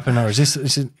this too open or is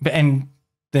this and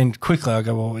then quickly I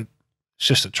go, well, it's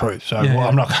just the truth. So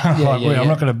I'm not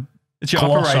going to it's your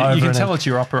operating. You can tell it's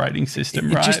your operating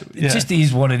system, right? It just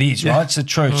is what it is, right? It's the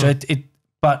truth. So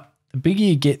but the bigger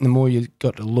you get and the more you've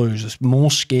got to lose, the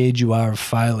more scared you are of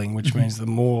failing, which means the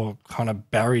more kind of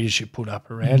barriers you put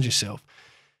up around yourself.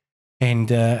 And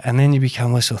then you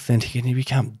become less authentic and you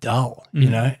become dull, you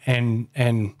know, and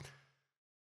I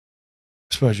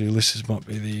suppose your listeners might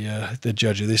be the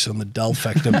judge of this on the dull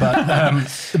factor,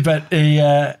 but you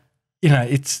know,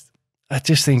 I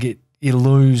just think you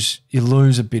lose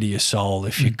a bit of your soul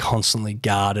if you're constantly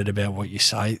guarded about what you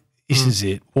say. This is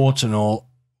it, warts and all.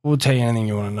 We'll tell you anything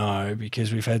you want to know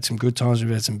because we've had some good times,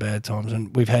 we've had some bad times,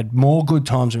 and we've had more good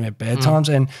times than we had bad times.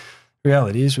 And the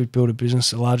reality is we've built a business,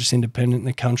 the largest independent in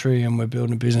the country, and we're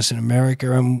building a business in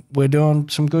America, and we're doing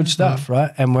some good stuff,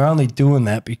 right? And we're only doing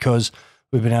that because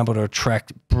we've been able to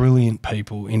attract brilliant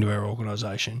people into our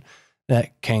organisation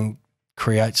that can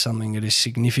create something that is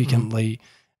significantly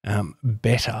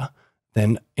better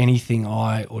than anything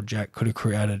I or Jack could have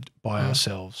created by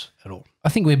ourselves at all. I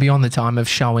think we're beyond the time of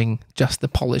showing just the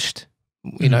polished,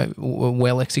 you know,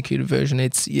 well-executed version.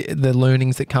 It's the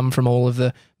learnings that come from all of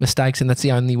the mistakes, and that's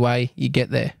the only way you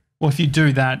get there. Well, if you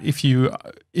do that, if you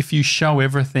show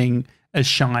everything as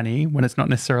shiny when it's not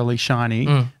necessarily shiny,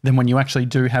 then when you actually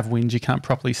do have wins, you can't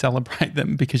properly celebrate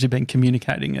them because you've been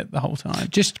communicating it the whole time.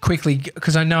 Just quickly,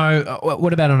 because I know,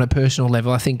 what about on a personal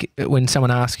level? I think when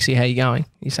someone asks you how you're going,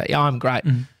 you say, yeah, I'm great.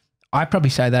 I probably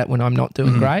say that when I'm not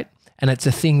doing great, and it's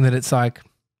a thing that it's like,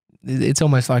 it's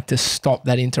almost like to stop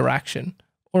that interaction,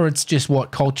 or it's just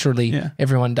what culturally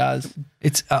everyone does.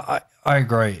 It's I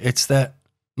agree. It's that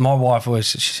my wife always,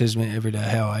 she says to me every day,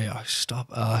 "How are you?" I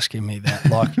stop asking me that.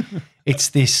 Like it's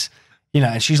this,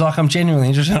 and she's like, "I'm genuinely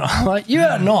interested." I'm like, "You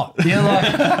are not." You're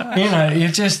like,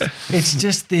 it's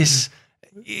just this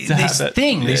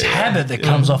thing, this habit that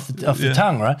comes off the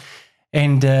tongue, right?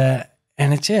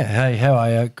 And it's hey, how are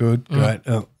you? Good, great.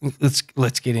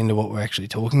 Let's get into what we're actually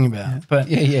talking about. But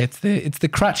it's the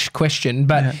crutch question.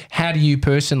 But how do you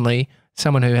personally,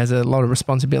 someone who has a lot of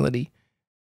responsibility,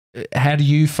 how do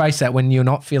you face that when you're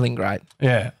not feeling great?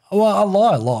 Yeah, well, I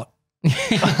lie a lot. I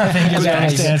think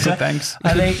Good thanks.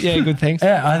 I think good thanks.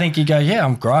 Yeah, I think you go, yeah,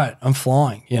 I'm great, I'm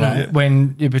flying.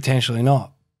 When you're potentially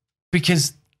not,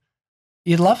 because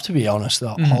you'd love to be honest the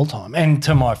whole time. And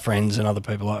to my friends and other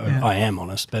people, I am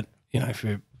honest. But if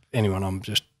you're anyone, I'm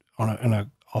just on a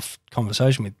off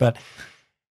conversation with. But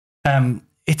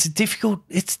it's difficult.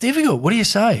 What do you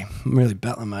say? I'm really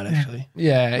battling, mate, actually.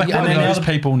 Yeah. Like what do those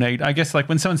people need? I guess like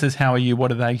when someone says, "How are you?"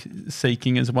 What are they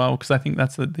seeking as well? Because I think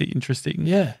that's the interesting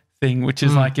thing, which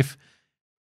is like it's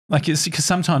because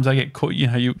sometimes I get caught,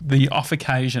 the off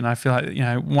occasion, I feel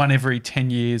like, one every 10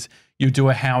 years you do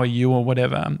a "how are you" or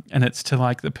whatever, and it's to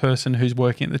like the person who's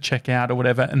working at the checkout or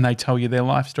whatever, and they tell you their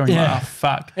life story. Yeah. Like, oh,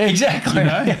 fuck. Exactly.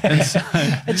 And so,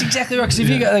 that's exactly right. Because if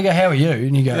they go, "How are you?"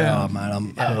 and you go, "Oh, mate,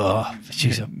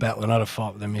 she's a battling, I had a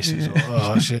fight with the missus." Or,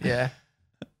 "Oh, shit." Yeah.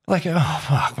 Like, "Oh,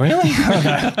 fuck, really?"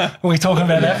 Are we talking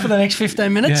about that for the next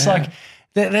 15 minutes? Yeah. Like,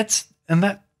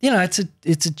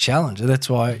 it's a challenge. That's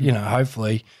why,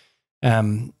 hopefully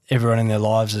everyone in their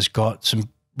lives has got some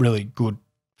really good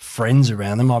friends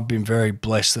around them. I've been very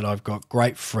blessed that I've got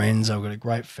great friends. I've got a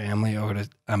great family. I've got an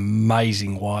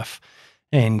amazing wife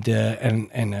and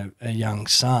a young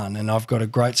son. And I've got a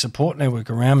great support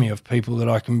network around me of people that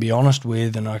I can be honest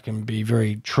with and I can be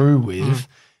very true with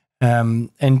and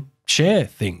share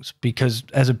things. Because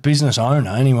as a business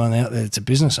owner, anyone out there that's a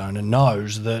business owner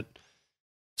knows that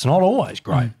it's not always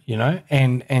great,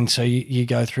 and so you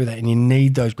go through that and you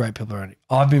need those great people around you.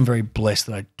 I've been very blessed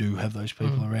that I do have those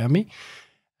people around me.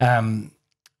 And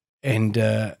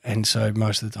so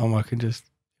most of the time I can just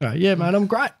go, "Yeah, mate, I'm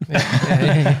great."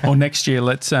 Well, next year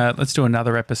let's do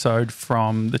another episode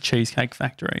from the Cheesecake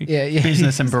Factory. Yeah.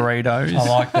 Business and burritos. I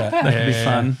like that. That could be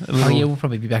fun. We'll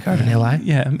probably be back over in LA.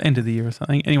 Yeah, end of the year or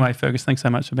something. Anyway, Fergus, thanks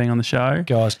so much for being on the show.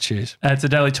 Guys, cheers. It's a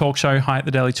Daily Talk Show.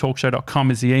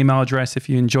 hi@thedailytalkshow.com is the email address. If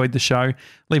you enjoyed the show,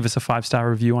 leave us a 5-star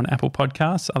review on Apple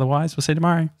Podcasts. Otherwise, we'll see you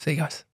tomorrow. See you guys.